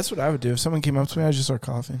 weeks. That's what I would do. If someone came up to me, I'd just start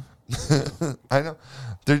coughing. I know.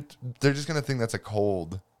 They're just gonna think that's a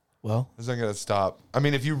cold. Well, It's not gonna stop. I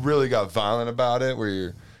mean, if you really got violent about it, where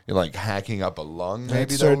you're like hacking up a lung, I'd maybe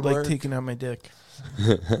that start would like work. taking out my dick.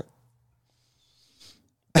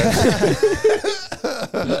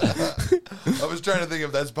 I was trying to think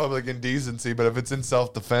if that's public indecency, but if it's in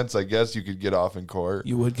self defense, I guess you could get off in court.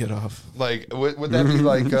 You would get off. Like, would that be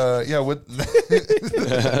like, yeah, would.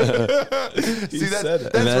 See, said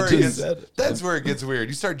it. that's where it gets weird.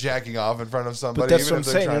 You start jacking off in front of somebody. But that's even what I'm if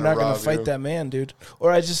they're saying. trying You're not going rob to fight you. that man, dude.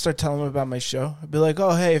 Or I just start telling him about my show. I'd be like,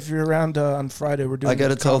 oh, hey, if you're around on Friday, we're doing I got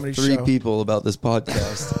to a tell comedy 3 show. people about this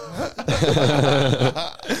podcast.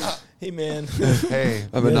 Hey, man. Hey,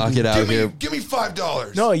 I'm going to knock it out give here. me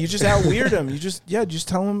 $5. No, you just out weird him. You just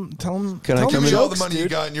tell him. Can I tell come him Give me all the jokes, money you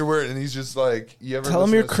dude. got in your word, and he's just like, you ever Tell him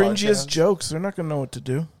listen your to this cringiest podcast? jokes. They're not gonna know what to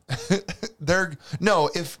do.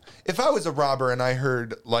 If I was a robber and I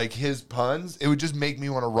heard like his puns, it would just make me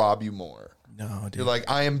want to rob you more. No, dude. You're like,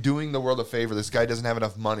 I am doing the world a favor. This guy doesn't have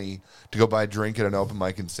enough money to go buy a drink at an open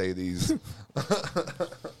mic and say these.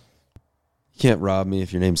 Can't rob me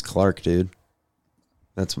if your name's Clark, dude.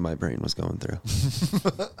 That's what my brain was going through.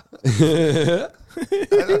 I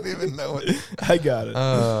don't even know what. I got it.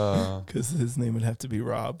 Because his name would have to be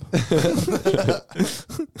Rob.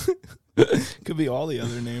 Could be all the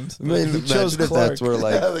other names. Imagine He chose if Clark. that's where Yeah,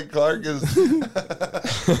 like the Clark is.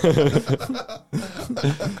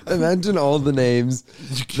 imagine all the names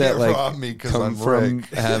You can't that like rob me because come I'm from Rick.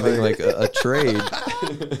 having like a trade.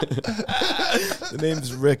 The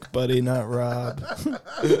name's Rick, buddy, not Rob.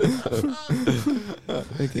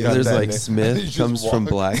 Yeah, There's that like name. Smith You just comes from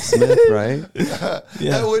walk. blacksmith, right?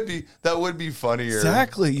 Yeah. That would be funnier.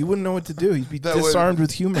 Exactly. You wouldn't know what to do. You'd be That would- disarmed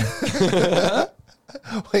with humor.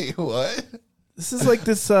 Wait, what? This is like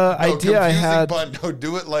this No, idea I confusing had. Pun. No,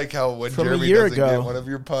 do it like how when From a Jeremy year doesn't ago. get one of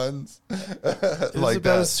your puns. It was like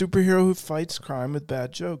about a that. superhero who fights crime with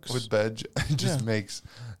bad jokes. With Bedge. It just Yeah. makes. it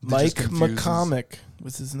Mike just confuses. McComic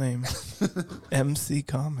was his name. MC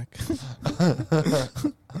Comic.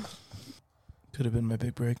 Could have been my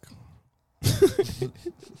big break.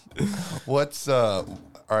 What's all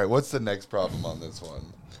right? What's the next problem on this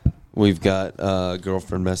one? We've got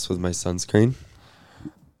girlfriend messed with my sunscreen.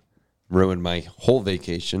 Ruined my whole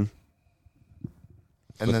vacation.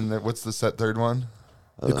 And then what's the third one?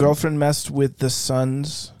 The girlfriend messed with the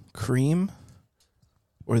sun's cream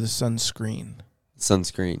or the sunscreen.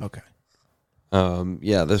 Sunscreen. Okay.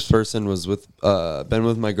 Yeah, this person was been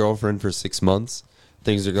with my girlfriend for 6 months.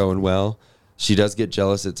 Things are going well. She does get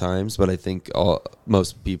jealous at times, but I think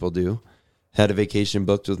most people do. Had a vacation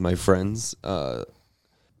booked with my friends.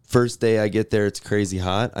 First day I get there, it's crazy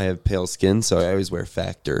hot. I have pale skin, so I always wear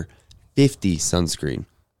Factor 50 sunscreen,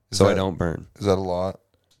 so I don't burn. Is that a lot?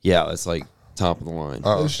 Yeah, it's like top of the line.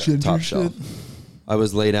 Oh, okay. Top shelf. I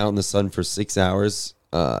was laid out in the sun for 6 hours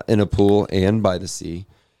in a pool and by the sea.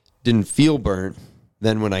 Didn't feel burnt.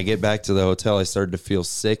 Then when I get back to the hotel, I started to feel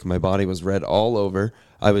sick. My body was red all over.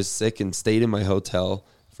 I was sick and stayed in my hotel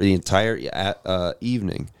for the entire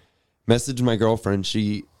evening. Messaged my girlfriend.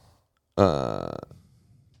 She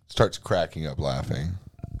Starts cracking up laughing.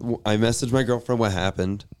 I messaged my girlfriend what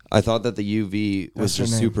happened. I thought that the UV was What's her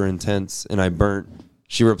just name? super intense and I burnt.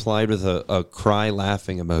 She replied with a cry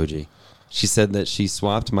laughing emoji. She said that she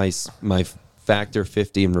swapped my Factor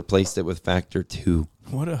 50 and replaced it with Factor 2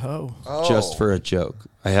 What a hoe. just for a joke.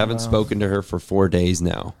 I haven't spoken to her for 4 days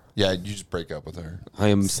now. Yeah, you just break up with her. I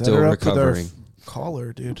am Set still her up with our recovering.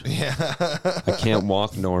 caller, dude. I can't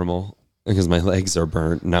walk normal because my legs are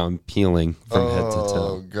burnt. Now I'm peeling from head to Oh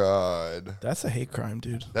toe. God, That's a hate crime,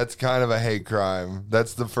 dude. that's kind of a hate crime.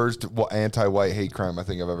 That's the first anti-white hate crime I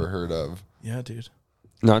think I've ever heard of. Yeah, dude.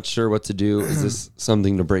 Not sure what to do. Is this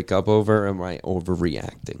something to break up over? Or am I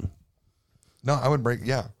overreacting? No, I would break.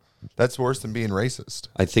 Yeah, that's worse than being racist.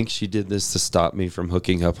 I think she did this to stop me from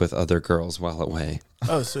hooking up with other girls while away.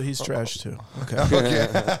 Oh, so he's trash too. Okay. Okay,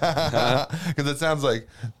 because it sounds like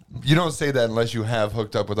you don't say that unless you have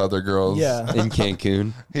hooked up with other girls. Yeah. In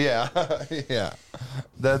Cancun. yeah, yeah.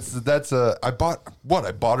 That's a. I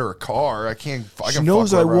bought her a car. I can She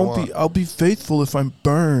knows I fuck won't whoever be. I'll be faithful if I'm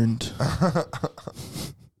burned.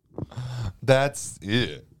 That's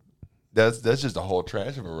it. That's just a whole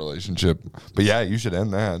trash of a relationship. But yeah, you should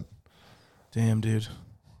end that. Damn, dude.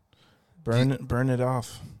 Burn it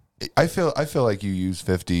off. I feel like you use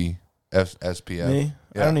 50 SPF. Me?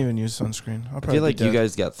 Yeah. I don't even use sunscreen. I'll I probably feel like be you dead.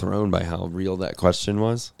 guys got thrown by how real that question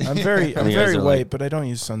was. I'm very You guys very are white, like- but I don't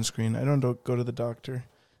use sunscreen. I don't go to the doctor.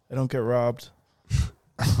 I don't get robbed.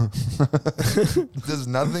 Does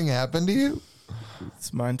nothing happen to you?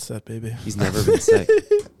 It's mindset, baby. He's never been sick.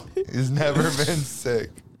 He's never been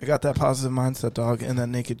sick. I got that positive mindset, dog, and that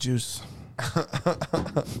naked juice.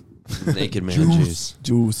 Naked man juice.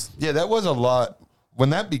 Juice. Yeah, that was a lot. When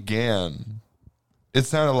that began, it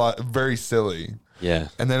sounded very silly. Yeah.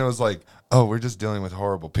 And then it was like, oh, we're just dealing with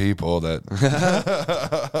horrible people that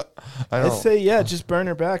I I don't say, yeah, just burn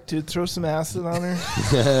her back, dude. Throw some acid on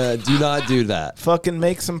her. Do not do that. Fucking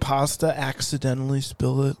make some pasta, accidentally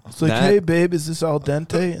spill it. It's like, That- hey, babe, is this al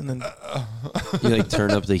dente? And then You like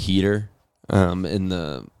turn up the heater in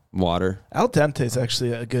the water. al dente is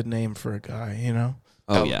actually a good name for a guy, you know?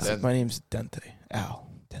 Oh, Al yeah. dente. My name's Dente. Al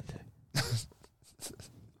Dente.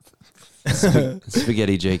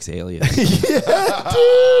 Spaghetti Jake's alias.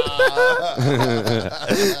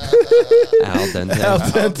 Al dente. Al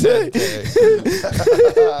Dente.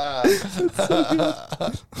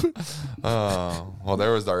 Oh, well,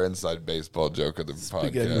 there was our inside baseball joke of the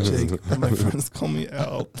Spaghetti podcast. Jake. And my friends call me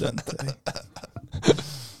Al Dente.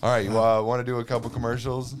 All right, you want to do a couple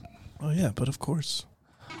commercials? Oh, yeah, but of course.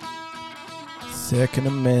 Second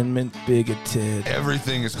Amendment bigoted.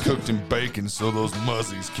 Everything is cooked in bacon so those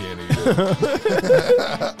muzzies can't eat it.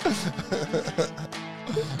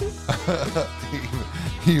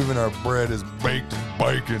 Even our bread is baked in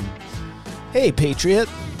bacon. Hey, Patriot.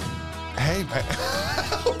 Hey,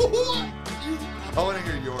 I want to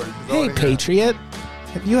hear yours. 'Cause I Hey, wanna hear- Patriot.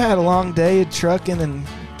 Have you had a long day of trucking and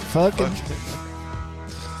fucking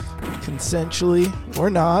consensually or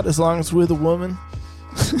not, as long as we're the woman?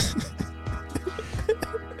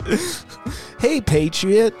 Hey,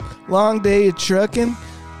 Patriot. Long day of trucking,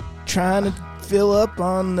 trying to fill up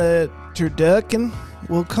on the turducken?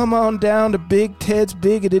 Well, come on down to Big Ted's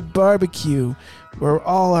Bigoted Barbecue, where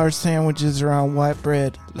all our sandwiches are on white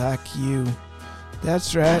bread, like you.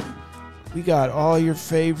 That's right. We got all your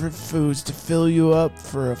favorite foods to fill you up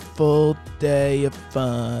for a full day of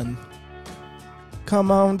fun.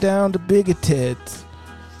 Come on down to Bigoted's,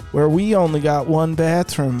 where we only got one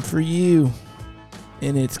bathroom for you,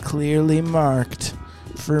 and it's clearly marked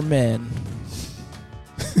for men.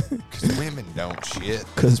 'Cause women don't shit.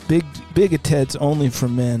 Cause Bigoted's only for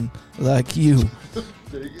men like you.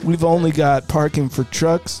 We've only got parking for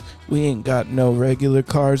trucks. We ain't got no regular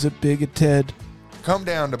cars at Bigoted. Come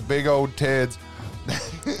down to Big Old Ted's.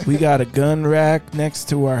 We got a gun rack next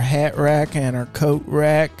to our hat rack and our coat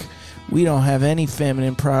rack. We don't have any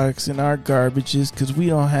feminine products in our garbages because we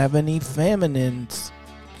don't have any feminines.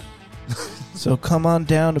 So come on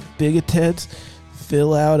down to Bigoted's,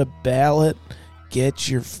 fill out a ballot, get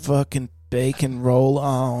your fucking bacon roll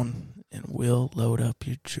on, and we'll load up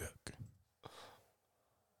your truck.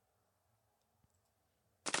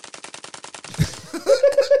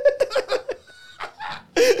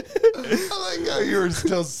 I like how you were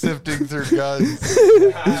still sifting through guns.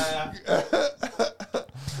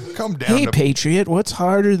 Come down Hey, to Patriot, what's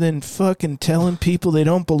harder than fucking telling people they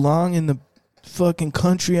don't belong in the fucking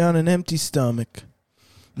country on an empty stomach?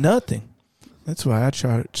 Nothing. That's why I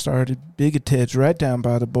started Bigoted's right down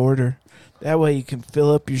by the border. That way you can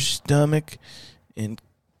fill up your stomach and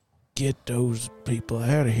get those people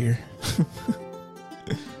out of here.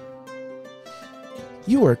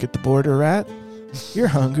 You work at the border, right? You're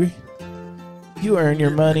hungry. You earn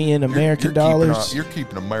your money in American dollars. You're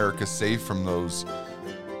keeping America safe from those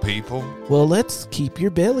people. Well, let's keep your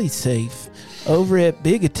belly safe. Over at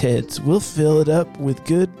Bigoted's, we'll fill it up with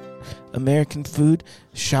good American food,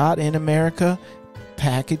 shot in America,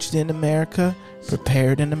 packaged in America,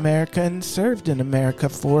 prepared in America, and served in America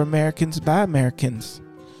for Americans by Americans.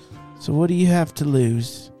 So what do you have to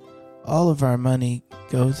lose? All of our money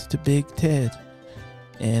goes to Big Ted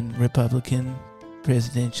and Republican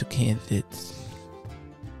presidential candidates.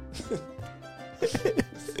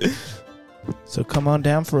 So come on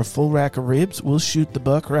down for a full rack of ribs. We'll shoot the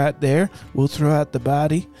buck right there. We'll throw out the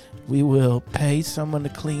body. We will pay someone to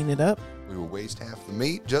clean it up. We will waste half the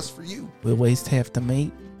meat just for you. We'll waste half the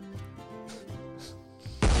meat.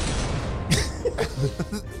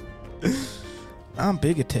 I'm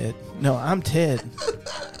Bigoted. No, I'm Ted.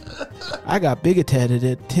 I got bigoted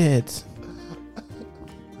at Ted's.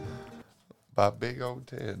 By Big Old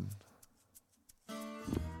Ted.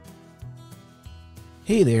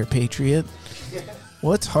 Hey there, Patriot.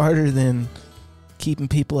 What's harder than keeping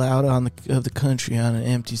people out of the country on an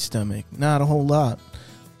empty stomach? Not a whole lot.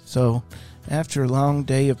 So, after a long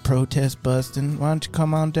day of protest busting, why don't you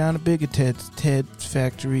come on down to Bigoted's Ted's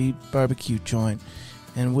Factory barbecue joint,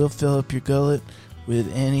 and we'll fill up your gullet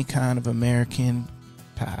with any kind of American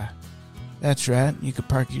pie. That's right. You could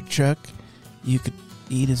park your truck. You could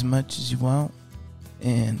eat as much as you want,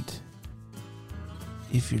 and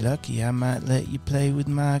if you're lucky, I might let you play with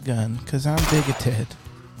my gun, 'cause I'm Bigoted.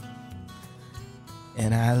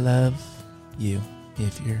 And I love you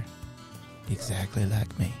if you're exactly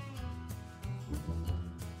like me.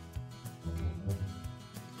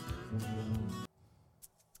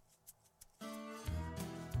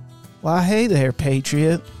 Why, hey there,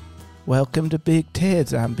 Patriot. Welcome to Big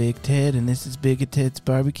Ted's. I'm Big Ted, and this is Bigoted's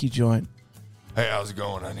barbecue joint. Hey, how's it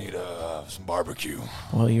going? I need some barbecue.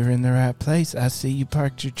 Well, you're in the right place. I see you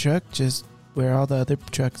parked your truck just where all the other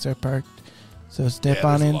trucks are parked. So step Yeah,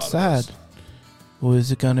 on there's a lot of inside. us. Well, is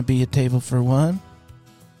it going to be a table for one?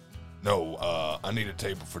 No, I need a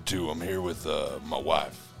table for two. I'm here with my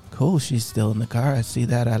wife. Cool. She's still in the car. I see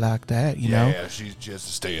that. I like that. You know, Yeah, she's just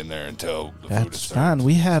to stay in there until the food That's is served. fine.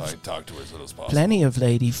 We have so I can talk to her as little as possible. plenty of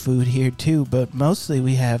lady food here too, but mostly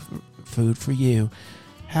we have food for you.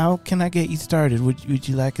 How can I get you started? Would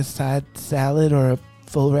you like a side salad or a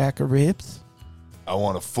full rack of ribs? I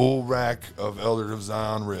want a full rack of Elder of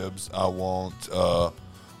Zion ribs. I want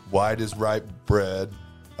white as ripe bread.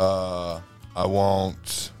 I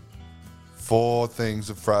want 4 things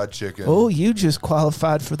of fried chicken. Oh, you just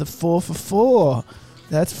qualified for the 4 for 4.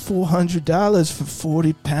 That's $400 for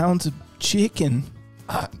 40 pounds of chicken.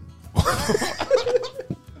 Does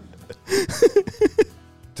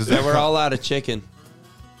Yeah, that we're all out of chicken.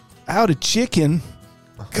 Out of chicken?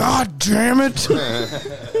 God damn it.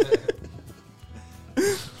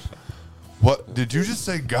 What did you just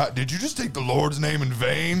say? God, did you just take the Lord's name in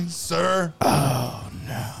vain, sir? Oh,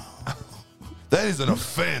 no. That is an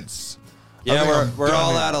offense. I Yeah, think I'm we're done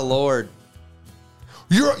all here. out of Lord.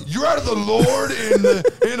 You're out of the Lord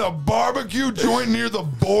in a barbecue joint near the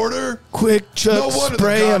border. Quick, Chuck, No wonder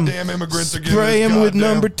spray the him. goddamn immigrants are getting Spray this him with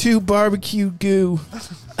goddamn- number 2 barbecue goo.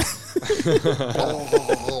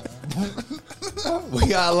 We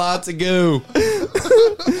got lots of goo.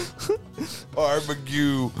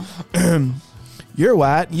 barbecue. You're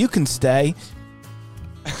white. You can stay.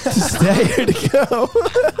 To stay or to go.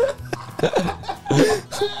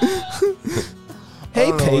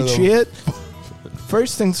 Hey, Patriot.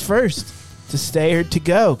 First things first. To stay or to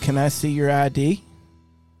go. Can I see your ID?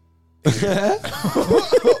 I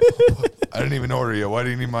didn't even order you. Why do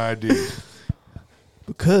you need my ID?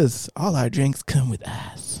 Because all our drinks come with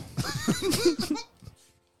ice.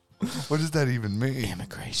 What does that even mean?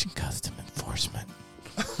 Immigration Custom Enforcement.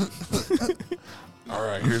 All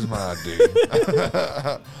right, here's my ID.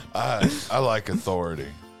 I like authority.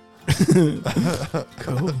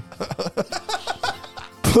 Cool.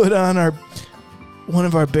 Put on one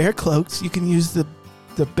of our bear cloaks. You can use the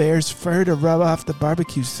bear's fur to rub off the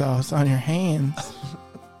barbecue sauce on your hands.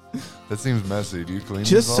 That seems messy. Do you clean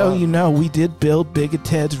Just these so all? you know, we did build Big of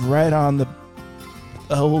Ted's right on the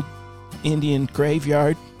old Indian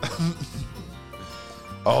graveyard.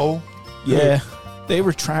 Oh, Yeah. They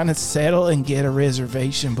were trying to settle and get a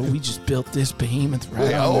reservation, but we just built this behemoth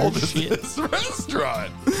right how on their old is shit. this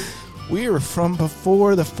restaurant? We were from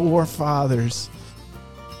before the forefathers.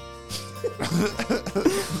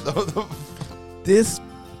 This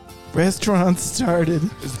restaurant started.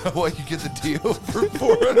 Is that why you get the deal for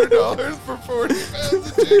 $400 for 40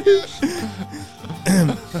 pounds of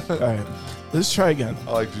chicken? All right, let's try again.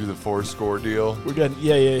 I like to do the 4 score deal. We're good.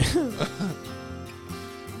 Yeah.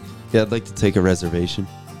 Yeah, I'd like to take a reservation.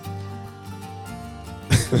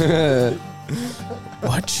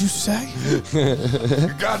 What you say?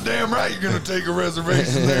 You're goddamn right you're going to take a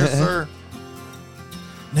reservation there, sir.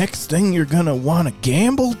 Next thing you're gonna want to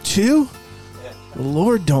gamble too? The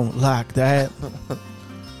Lord don't like that.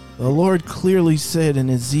 The Lord clearly said in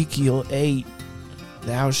Ezekiel 8,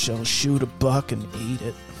 "Thou shalt shoot a buck and eat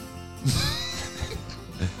it."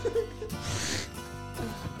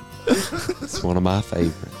 It's one of my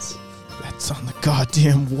favorites. That's on the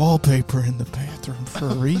goddamn wallpaper in the bathroom for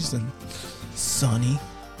a reason, Sonny.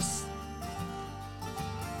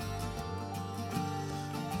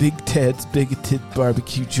 Big Ted's Bigoted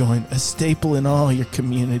Barbecue Joint, a staple in all your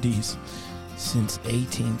communities since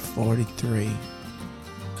 1843.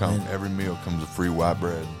 And- Every meal comes with free white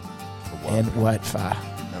bread. And Wi-Fi.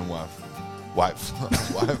 And wife.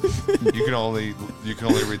 You can only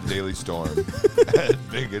read the Daily Storm at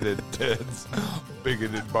Bigoted Ted's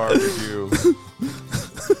Bigoted Barbecue.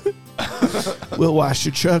 We'll wash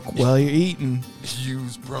your truck while you're eating.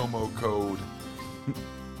 Use promo code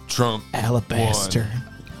Trump Alabaster.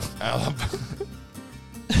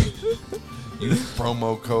 Use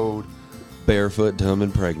promo code Barefoot, dumb,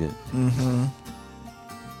 and pregnant.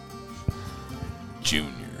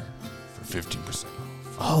 Junior for 15% off.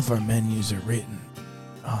 All of our menus are written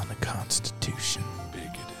on the Constitution.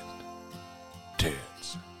 Bigoted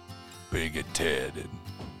Ted's Bigoted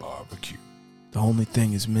Barbecue. The only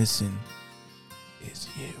thing is missing is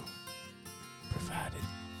you. Provided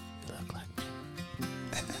you look like me.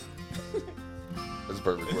 That's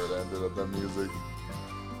perfect where it ended up that music.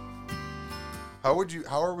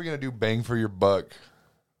 How are we gonna do bang for your buck?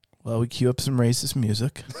 Well, we cue up some racist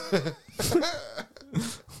music.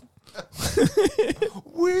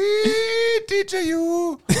 We teach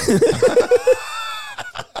you.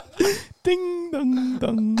 Ding dong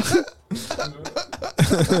dong.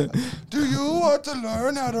 Do you want to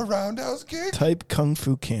learn how to roundhouse kick? Type Kung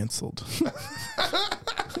Fu canceled.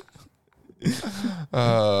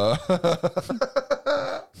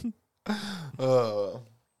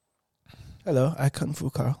 Hello, I Kung Fu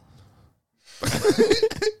Carl.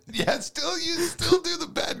 Yeah, you still do the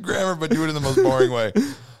bad grammar, but do it in the most boring way.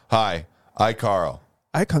 Hi, I Carl.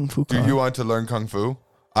 I Kung Fu Do Carl. you want to learn Kung Fu?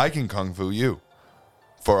 I can Kung Fu you.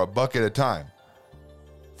 For $1 at a time.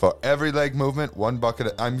 For every leg movement,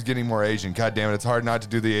 $1. I'm getting more Asian. God damn it, it's hard not to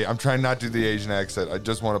do I'm trying not to do the Asian accent. I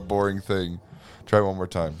just want a boring thing. Try one more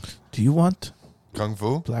time. Do you want Kung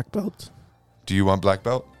Fu? black belt? Do you want black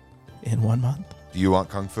belt? In 1 month. Do you want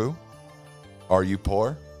kung fu? Are you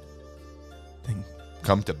poor? Then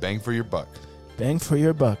Come to Bang for Your Buck, bang for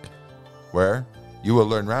your buck. where you will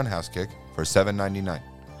learn roundhouse kick for $7.99.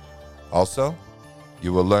 Also,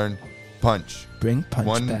 you will learn punch. Bring punch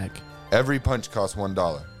One- back. Every punch costs $1.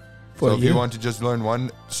 For So if you you. want to just learn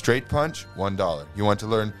one straight punch, $1. You want to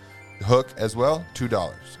learn hook as well,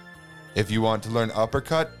 $2. If you want to learn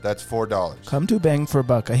uppercut, that's $4. Come to bang for a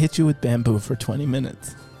buck. I hit you with bamboo for 20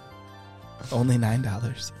 minutes. Only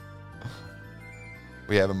 $9.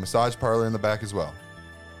 We have a massage parlor in the back as well.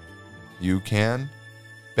 You can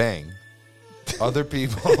bang other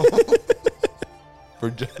people for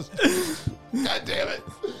just. God damn it!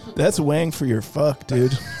 That's wang for your fuck,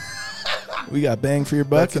 dude. We got bang for your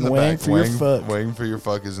buck That's in and the wang back. for your fuck. Wang for your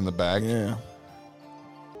fuck is in the back. Yeah.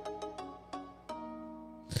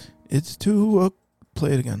 It's too.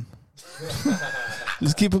 Play it again.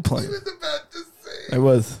 Just keep it playing. About to say. I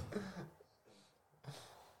was.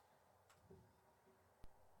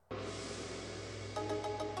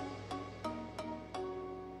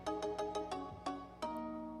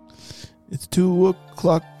 It's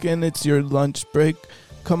 2:00 and it's your lunch break.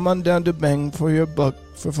 Come on down to bang for your buck.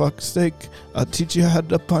 For fuck's sake, I'll teach you how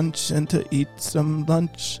to punch and to eat some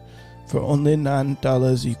lunch. For only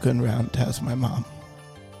 $9, you can roundhouse my mom.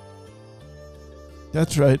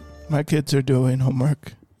 That's right. My kids are doing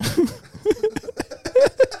homework.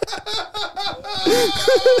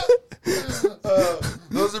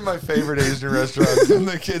 Those are my favorite Asian restaurants. And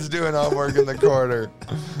the kids doing homework in the corner.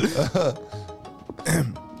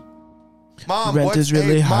 Mom, Rent what's is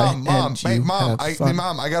really high, Mom, and hey, you mom, have fun.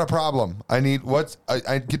 Mom, I got a problem. I need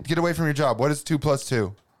get away from your job. What is 2 +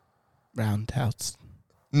 2? Roundhouse.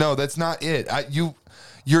 No, that's not it.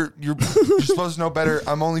 You're supposed to know better.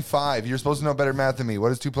 I'm only 5. You're supposed to know better math than me.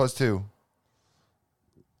 What is 2 + 2?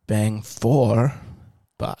 Bang for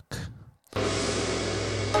buck. I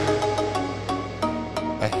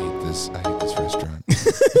hate this restaurant.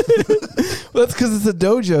 Well, that's because it's a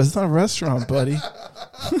dojo. It's not a restaurant, buddy.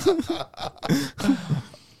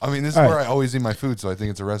 I mean, this is All where right. I always eat my food, so I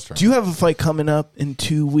think it's a restaurant. Do you have a fight coming up in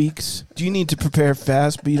 2 weeks? Do you need to prepare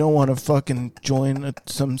fast, but you don't want to fucking join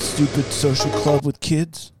some stupid social club with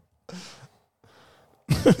kids?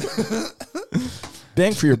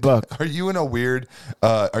 Bang for your buck. Are you in a weird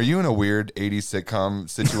 80s sitcom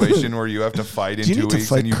situation where you have to fight in Do you 2 need to weeks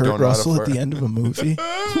fight and you Kurt don't know how to Russell at fight? the end of a movie?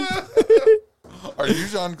 Are you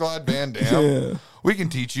Jean-Claude Van Damme? Yeah. We can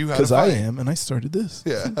teach you how to Because fight. I am, and I started this.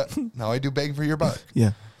 Yeah. Now I do bang for your buck.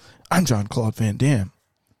 Yeah. I'm Jean-Claude Van Damme.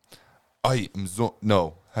 I am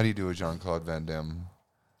no. How do you do a Jean-Claude Van Damme?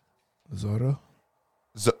 Zorro?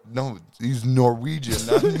 No, he's Norwegian,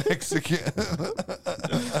 not Mexican.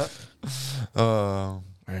 All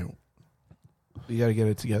right. We got to get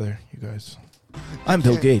it together, you guys. I'm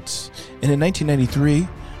Bill Gates. And in 1993,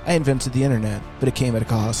 I invented the internet, but it came at a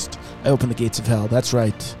cost. I opened the gates of hell. That's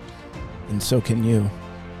right. And so can you.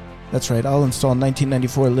 That's right. I'll install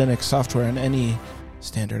 1994 Linux software on any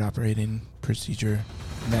standard operating procedure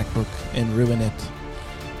MacBook and ruin it.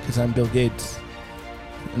 Because I'm Bill Gates.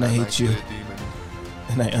 And I hate you.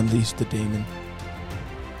 And I unleashed the demon.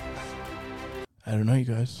 I don't know, you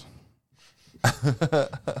guys.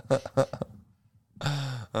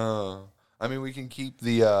 I mean, we can keep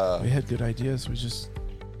the. We had good ideas. We just.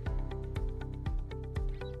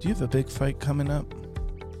 Do you have a big fight coming up?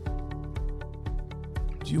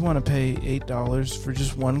 Do you want to pay $8 for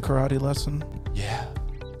just one karate lesson? Yeah.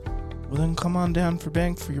 Well, then come on down for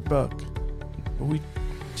bang for your buck. We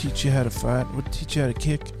teach you how to fight. We'll teach you how to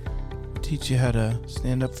kick. We'll teach you how to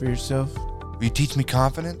stand up for yourself. Will you teach me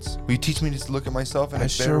confidence? Will you teach me to just look at myself in a I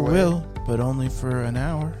better sure way? will, but only for an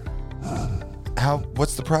hour.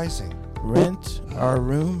 What's the pricing? Rent our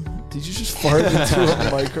room. Did you just fart into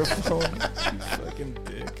a microphone? You fucking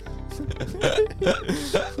dick.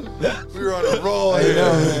 We were on a roll I here.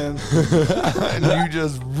 know, man. And you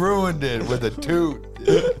just ruined it with a toot.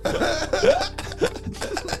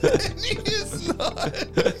 And he is not.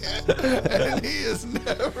 And he has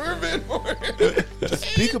never been more.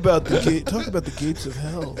 Speak about the gate. Talk about the gates of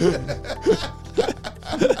hell.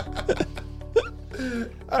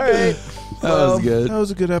 All right. That was good. That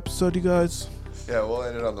was a good episode, you guys. Yeah, we'll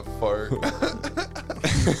end it on the fart.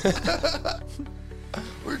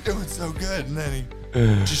 We're doing so good, and then he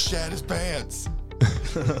just shat his pants.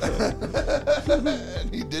 And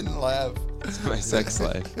he didn't laugh. It's my sex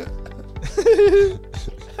life.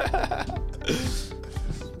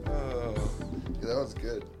 Oh, yeah, that was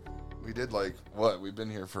good. We did we've been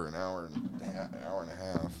here for an hour and a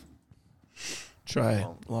half. Try it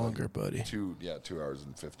longer, buddy. 2 hours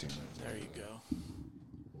and 15 minutes. There you go.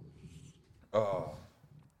 Oh.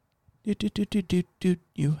 You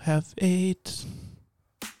have 8.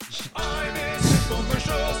 I'm in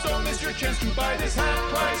infomercials. Don't miss your chance to buy this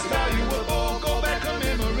hat. Price valuable. Go back,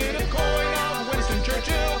 commemorate a coin out. Winston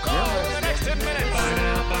Churchill. Call in the next 10 minutes. Buy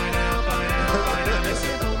now, buy now, buy now, buy now. Miss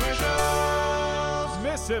Infomercials.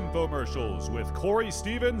 Miss Infomercials with Corey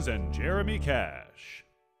Stevens and Jeremy Cash.